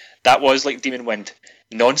 That was like Demon Wind.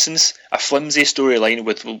 Nonsense, a flimsy storyline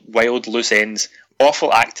with wild loose ends,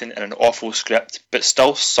 awful acting and an awful script, but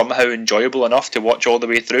still somehow enjoyable enough to watch all the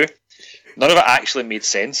way through. None of it actually made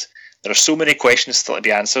sense. There are so many questions still to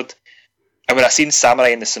be answered. And when I seen Samurai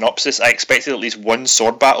in the synopsis, I expected at least one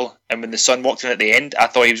sword battle, and when the son walked in at the end, I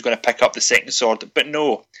thought he was going to pick up the second sword, but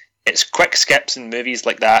no. It's quick skips in movies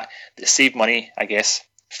like that save money, I guess.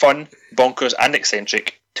 fun, bonkers, and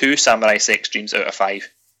eccentric. 2 samurai sex dreams out of 5.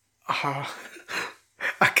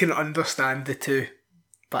 I can understand the 2,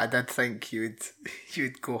 but I did think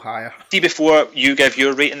you'd go higher. See, before you give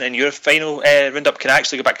your rating and your final roundup, can I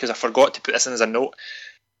actually go back, because I forgot to put this in as a note.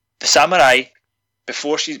 The samurai,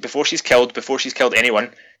 before she's killed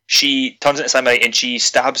anyone, she turns into samurai and she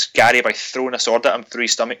stabs Gary by throwing a sword at him through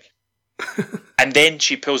his stomach. And then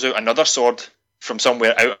she pulls out another sword from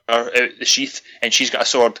somewhere out the sheath, and she's got a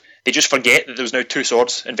sword. They just forget that there was now 2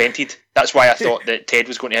 swords invented. That's why I thought that Ted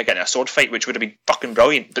was going to get in a sword fight, which would have been fucking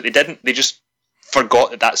brilliant. But they didn't. They just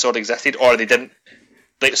forgot that sword existed, or they didn't.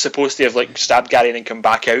 Like, supposed to have like stabbed Gary and then come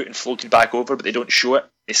back out and floated back over, but they don't show it.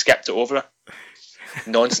 They skipped it over.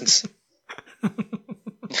 Nonsense.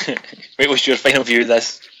 Wait, what's your final view of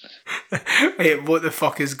this? Wait, what the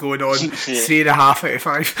fuck is going on? 3.5 out of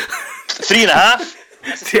 5. 3.5?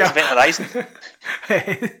 That's Yeah. Event Horizon.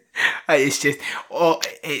 It's just,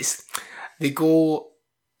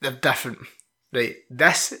 they're different, right?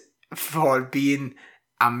 This, for being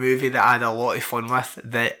a movie that I had a lot of fun with,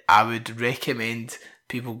 that I would recommend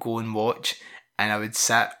people go and watch, and I would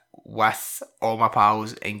sit with all my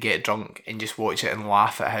pals and get drunk and just watch it and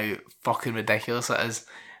laugh at how fucking ridiculous it is,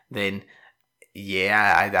 then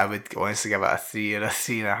yeah, I would honestly give it a 3 or a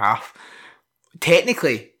 3.5.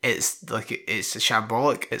 Technically, it's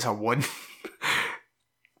shambolic. It's a 1.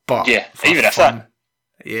 But Yeah, for even if fun, that.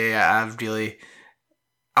 yeah,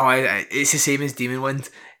 it's the same as Demon Wind.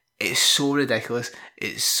 It's so ridiculous.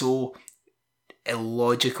 It's so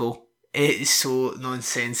illogical. It's so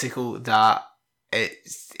nonsensical that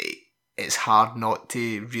it's hard not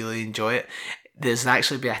to really enjoy it. There's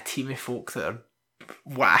actually be a team of folk that are,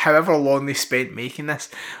 however long they spent making this,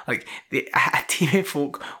 like a team of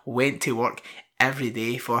folk went to work every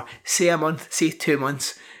day for say a month, say 2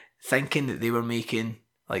 months, thinking that they were making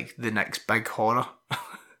like the next big horror,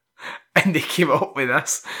 and they came up with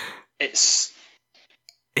this. It's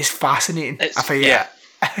fascinating. Yeah.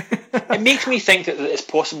 It makes me think that it's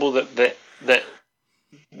possible that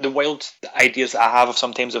the wild ideas that I have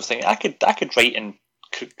sometimes of thinking I could write and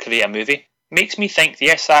create a movie makes me think,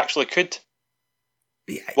 yes, I actually could.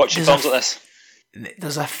 Watching films like this.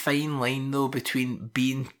 There's a fine line though between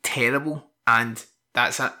being terrible and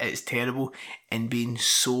it's terrible, and being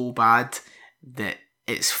so bad that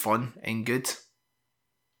it's fun and good.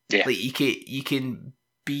 Yeah. Like you can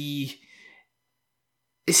be.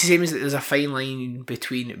 It's the same as that there's a fine line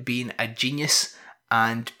between being a genius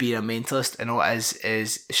and being a mentalist, and all it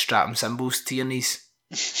is strapping symbols to your knees.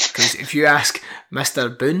 Because if you ask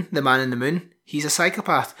Mr. Boone, the man in the moon, he's a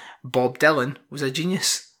psychopath. Bob Dylan was a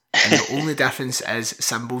genius, and the only difference is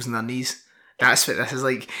symbols in their knees. That's what this is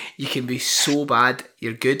like. You can be so bad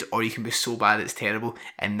you're good, or you can be so bad it's terrible.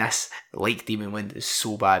 And this, like Demon Wind, is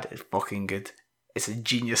so bad it's fucking good. It's a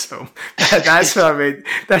genius film. That's what I mean.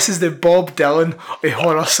 This is the Bob Dylan of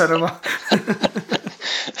horror cinema.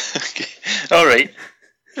 Okay. All right.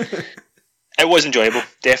 It was enjoyable,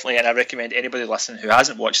 definitely, and I recommend anybody listening who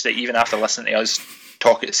hasn't watched it, even after listening to us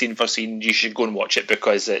talk it scene for scene, you should go and watch it,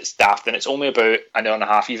 because it's daft, and it's only about an hour and a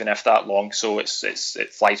half, even if that long, so it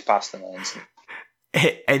flies past in an instant.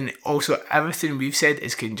 And also, everything we've said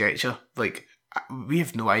is conjecture. Like, we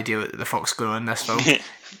have no idea what the fuck's going on in this film.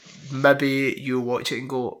 Maybe you'll watch it and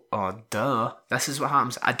go, oh, duh, this is what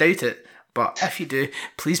happens. I doubt it, but if you do,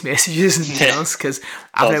 please message us and tell us, because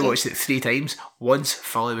I've now watched it 3 times, once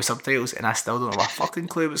fully with subtitles, and I still don't have a fucking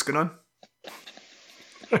clue what's going on.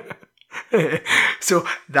 So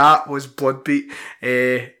that was Bloodbeat.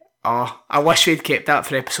 I wish we'd kept that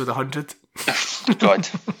for episode 100. God.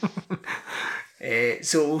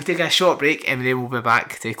 So we'll take a short break and then we'll be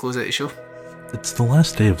back to close out the show. It's the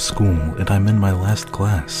last day of school and I'm in my last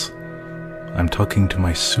class. I'm talking to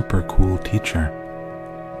my super cool teacher.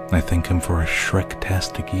 I thank him for a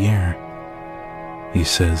Shrek-tastic year. He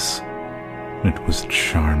says, "It was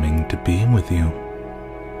charming to be with you."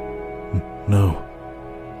 No,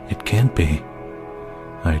 it can't be.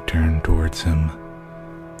 I turn towards him.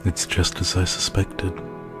 It's just as I suspected.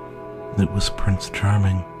 It was Prince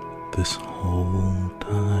Charming this whole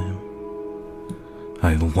time.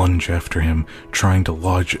 I lunge after him, trying to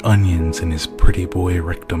lodge onions in his pretty boy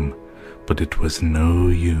rectum, but it was no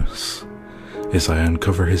use. As I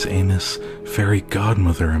uncover his anus, Fairy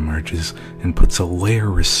Godmother emerges and puts a layer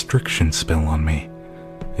restriction spell on me.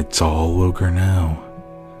 It's all ogre now.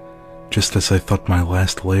 Just as I thought my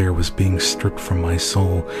last layer was being stripped from my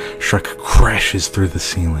soul, Shrek crashes through the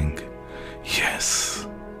ceiling. Yes.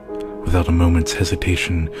 Without a moment's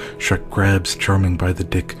hesitation, Shrek grabs Charming by the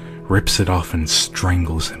dick, rips it off and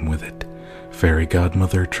strangles him with it. Fairy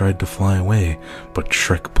Godmother tried to fly away, but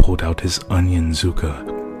Shrek pulled out his onion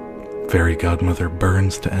zuka Fairy godmother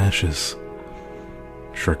burns to ashes.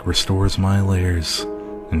 Shrek restores my layers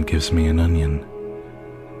and gives me an onion.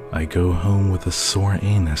 I go home with a sore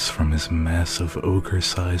anus from his massive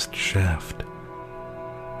ogre-sized shaft.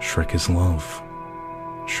 Shrek is love.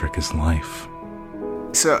 Shrek is life.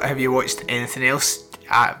 So, have you watched anything else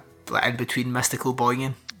in between Mystical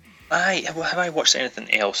Boy? Have I watched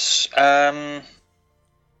anything else? I'm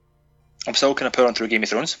still kind of powering through Game of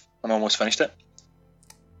Thrones. I'm almost finished it.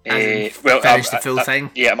 Finished the full thing?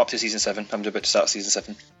 Yeah, I'm up to season 7. I'm about to start season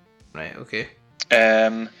 7. Right, okay.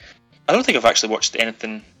 I don't think I've actually watched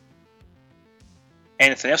anything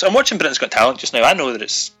else. I'm watching Britain's Got Talent just now. I know that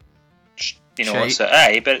it's, it's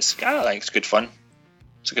but it's good fun.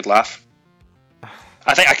 It's a good laugh.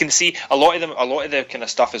 I think I can see a lot of the kind of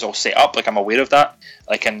stuff is all set up. Like, I'm aware of that.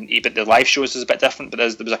 But the live shows is a bit different. But there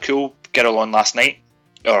was a cool girl on last night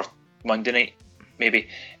or Monday night maybe,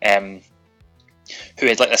 who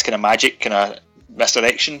had like this kind of magic kind of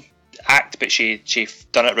misdirection act, but she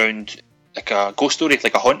done it around like a ghost story,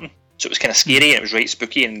 like a haunting. So it was kind of scary and it was right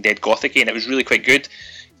spooky and dead gothicy, and it was really quite good.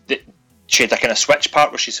 She had a kind of switch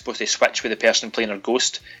part where she's supposed to switch with the person playing her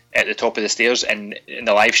ghost at the top of the stairs, and in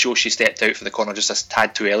the live show she stepped out for the corner just a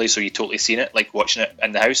tad too early, so you totally seen it, like watching it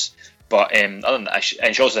in the house. But other than that, she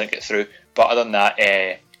also didn't get through. But other than that,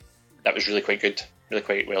 that was really quite good, really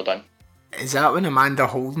quite well done. Is that when Amanda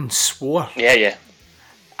Holden swore? Yeah.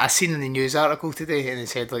 I seen in the news article today, and it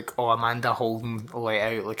said like, Amanda Holden let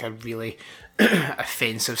out like a really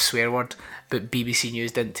offensive swear word, but BBC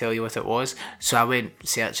News didn't tell you what it was. So I went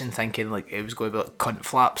searching, thinking like it was going to be like cunt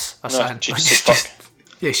flaps or something. She just said fuck.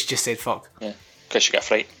 Yeah, she just said fuck. Yeah, because she got a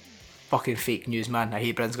fright. Fucking fake news, man. I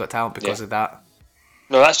hate Britain's Got Talent because of that.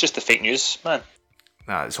 No, that's just the fake news, man.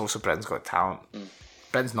 Nah, it's also Britain's Got Talent.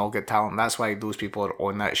 Britain's not got talent. That's why those people are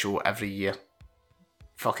on that show every year.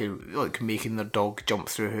 Fucking like making their dog jump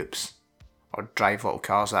through hoops or drive little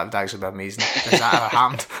cars. That would actually be amazing. Has that ever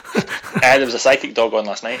happened? There was a psychic dog on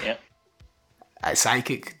last night. Yeah. A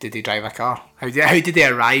psychic? Did he drive a car? How did they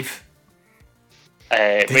arrive?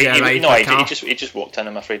 He just walked in,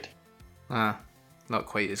 I'm afraid. Not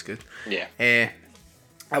quite as good. Yeah.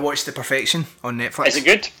 I watched The Perfection on Netflix. Is it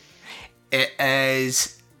good? It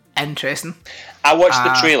is interesting. I watched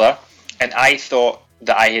the trailer and I thought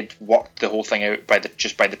that I had worked the whole thing out by the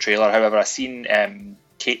trailer. However, I seen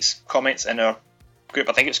Kate's comments in our group.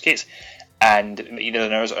 I think it was Kate's, and either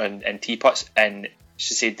in ours or in Teapots, and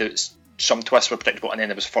she said that some twists were predictable, and then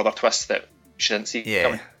there was further twists that she didn't see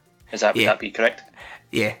coming. Would that be correct?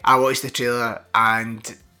 Yeah, I watched the trailer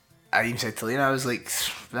and I even said to Lena, I was like,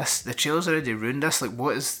 the trailer's already ruined this. Like,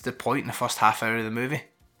 what is the point in the first half hour of the movie?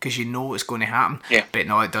 Because you know what's going to happen. Yeah. But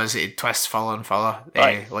no, it does. It twists further and further,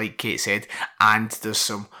 right. Like Kate said. And there's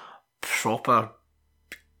some proper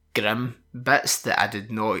grim bits that I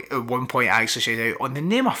did not... At one point I actually said out, on the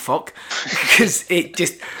name of fuck, because it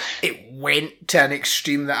went to an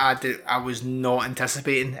extreme that I was not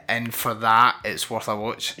anticipating, and for that, it's worth a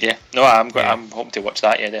watch. Yeah. No, I'm hoping to watch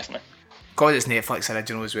that, yeah, definitely. Because it's Netflix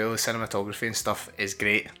original as well, the cinematography and stuff is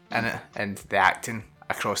great in it, and the acting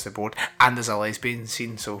across the board, and there's a lesbian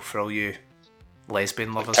scene, so for all you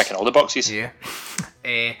lesbian lovers, ticking all the boxes. Yeah.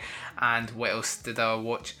 And what else did I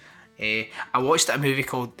watch? I watched a movie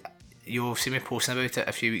called, you've seen me posting about it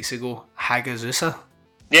a few weeks ago, Hagazusa.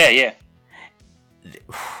 Yeah.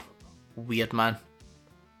 Weird, man.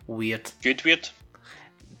 Weird. Good weird?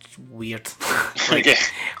 Weird. Okay.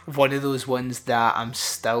 One of those ones that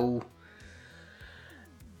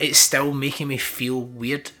it's still making me feel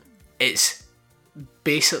weird. It's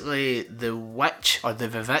basically The Witch or The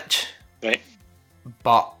Vivitch, right?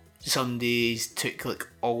 But somebody's took like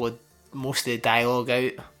most of the dialogue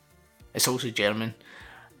out. It's also German.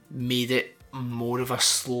 Made it more of a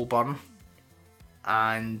slow burn,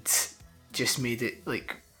 and just made it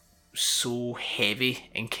like so heavy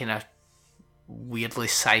and kind of weirdly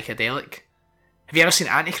psychedelic. Have you ever seen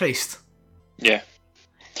Antichrist? Yeah.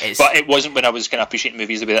 But it wasn't when I was kind of appreciating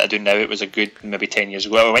movies the way that I do now. It was a good maybe 10 years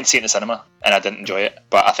ago. I went to see it in the cinema and I didn't enjoy it.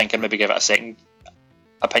 But I think I'd maybe give it a second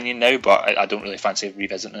opinion now. But I don't really fancy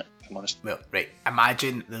revisiting it, if I'm honest. Well, right.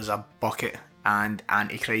 Imagine there's a bucket and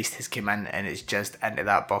Antichrist has come in and it's just into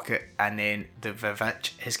that bucket. And then the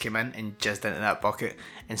Vivitch has come in and just into that bucket.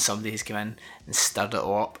 And somebody has come in and stirred it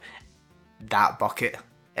all up. That bucket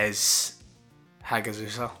is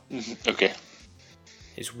Hagazusa. Okay.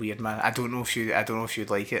 It's weird, man. I don't know if you'd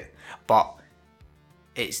like it, but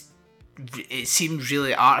it seems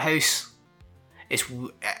really art house. It's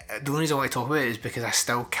the only reason I want to talk about it is because I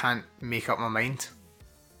still can't make up my mind.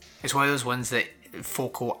 It's one of those ones that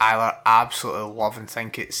folk will either absolutely love and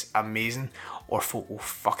think it's amazing, or folk will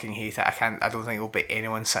fucking hate it. I don't think there'll be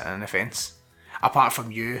anyone sitting on the fence. Apart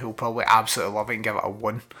from you, who'll probably absolutely love it and give it a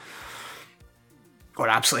 1. Or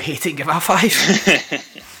absolutely hate it and give it a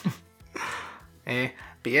 5.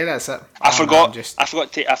 But yeah, that's it. I forgot to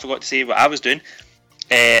say what I was doing.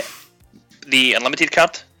 The unlimited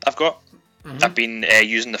card I've got. Mm-hmm. I've been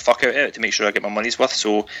using the fuck out of it to make sure I get my money's worth.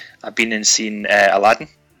 So I've been and seen Aladdin.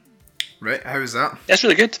 Right, how was that? That's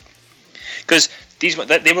really good. Because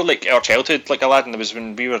they were like our childhood, like Aladdin. There was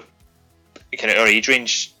when we were kind of our age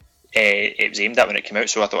range. It was aimed at when it came out,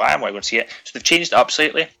 so I thought I want to go and see it. So they've changed it up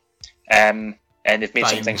slightly, and they've made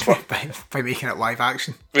some things work by making it live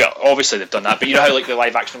action. Well, obviously they've done that, but you know how like the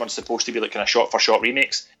live action one's supposed to be like kind of shot for shot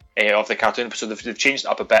remakes of the cartoon. So they've changed it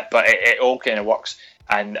up a bit, but it all kind of works.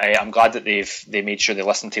 And I'm glad that they made sure they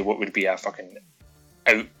listened to what would be a fucking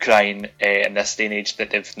outcrying in this day and age, that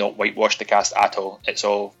they've not whitewashed the cast at all. It's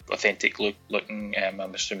all authentic looking.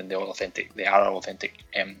 I'm assuming they are authentic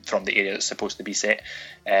from the area that's supposed to be set.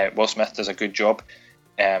 Will Smith does a good job,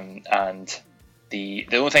 and the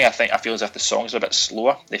only thing I feel is if the songs are a bit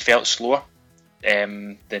slower. They felt slower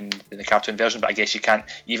than the cartoon version, but I guess you can't,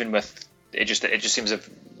 even with it just seems as if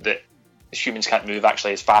that humans can't move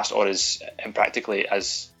actually as fast or as impractically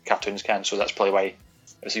as cartoons can, so that's probably why it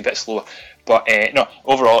was a bit slower. But no,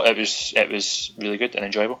 overall it was really good and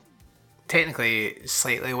enjoyable. Technically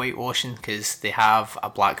slightly whitewashing because they have a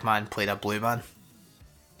black man playing a blue man.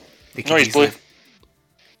 No, he's blue.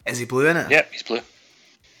 Is he blue in it? Yeah, he's blue.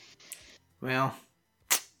 Well,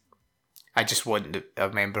 I just want a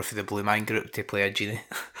member for the Blue Man Group to play a genie.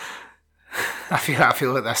 I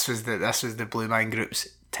feel like this was the Blue Man Group's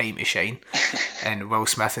time to shine, and Will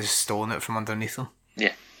Smith has stolen it from underneath them.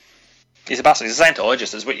 Yeah, he's a bastard. He's a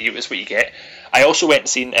Scientologist. Is what you get. I also went and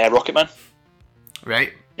seen Rocketman.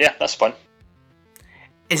 Right. Yeah, that's fun.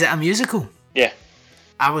 Is it a musical? Yeah.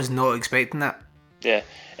 I was not expecting that. Yeah,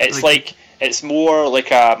 it's like it's more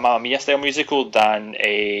like a Mamma Mia style musical than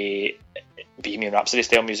a Bohemian Rhapsody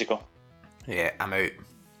style musical. Yeah, I'm out.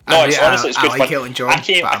 No, honestly, it's good I like fun. Elton John, I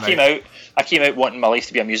came out wanting my life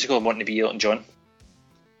to be a musical and wanting to be Elton John.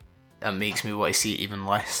 That makes me want to see it even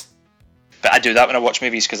less. But I do that when I watch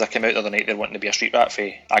movies, because I came out the other night there wanting to be a street rat for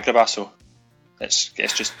Agrabah, so it's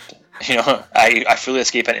just, you know, I fully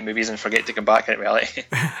escape into movies and forget to come back into reality.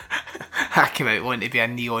 I came out wanting to be a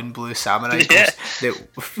neon blue samurai Yeah.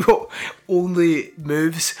 that only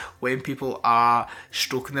moves when people are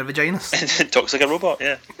stroking their vaginas. It talks like a robot,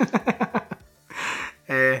 yeah.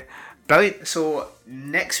 Brilliant. So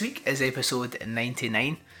next week is episode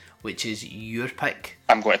 99, which is your pick.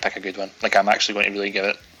 I'm going to pick a good one. Like, I'm actually going to really give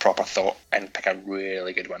it proper thought and pick a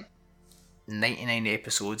really good one. 99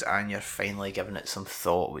 episodes and you're finally giving it some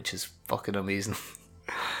thought, which is fucking amazing.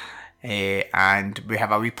 And we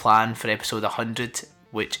have a wee plan for episode 100,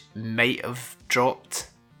 which might have dropped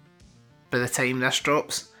by the time this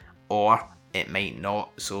drops, or it might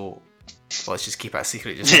not, so let's just keep it a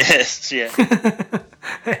secret. Yes, yeah.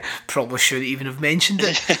 Probably shouldn't even have mentioned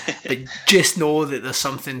it, but just know that there's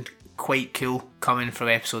something quite cool coming from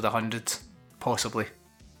episode 100, possibly.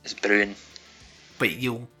 It's brewing. But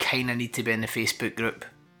you'll kind of need to be in the Facebook group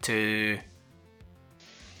to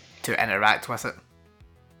interact with it.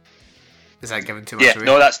 Is that giving too much away?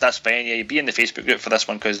 No, that's fine. Yeah, you be in the Facebook group for this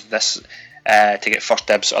one, because this to get first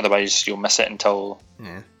dibs. Otherwise, you'll miss it until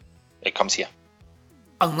it comes here.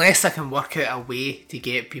 Unless I can work out a way to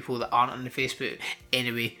get people that aren't on the Facebook.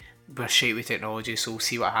 Anyway, we're shite with technology, so we'll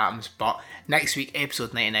see what happens. But next week,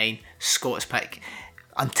 episode 99, Scott's pick.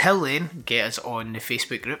 Until then, get us on the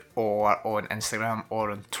Facebook group or on Instagram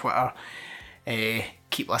or on Twitter.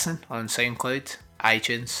 Keep listening on SoundCloud,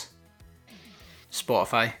 iTunes,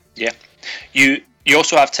 Spotify. Yeah. You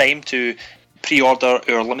also have time to pre-order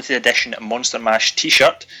our limited edition Monster Mash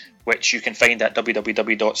t-shirt, which you can find at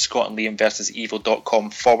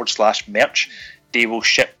www.scottandliamversusevil.com/merch. They will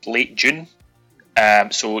ship late June.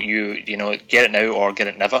 So you know, get it now or get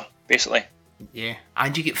it never, basically. Yeah.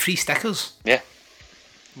 And you get free stickers. Yeah.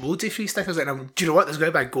 Loads of free stickers. And do you know what? There's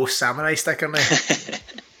going to be a Ghost Samurai sticker now.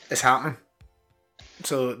 It's happening.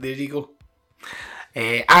 So there you go.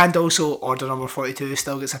 And also, order number 42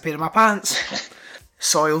 still gets a pair of my pants.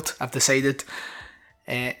 Soiled, I've decided.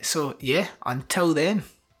 So yeah, until then,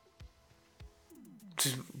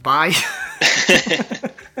 just bye.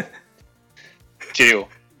 Cheerio.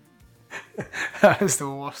 That is the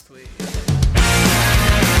worst way.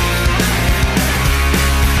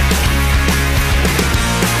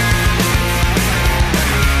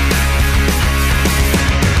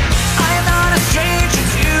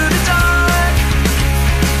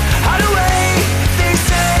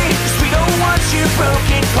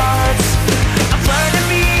 Broken parts. I've learned to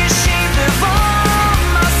be ashamed of all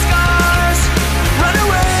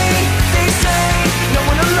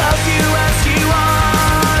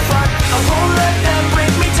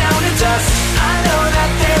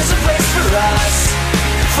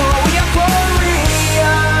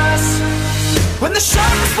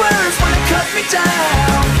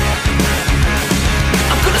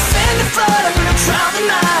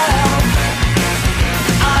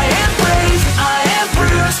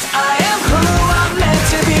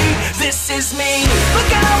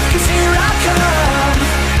Look out, 'cause here I come.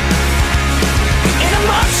 And I'm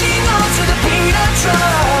marching on to the beat of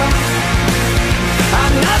drum.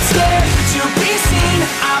 I'm not scared to be seen.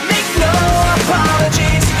 I'm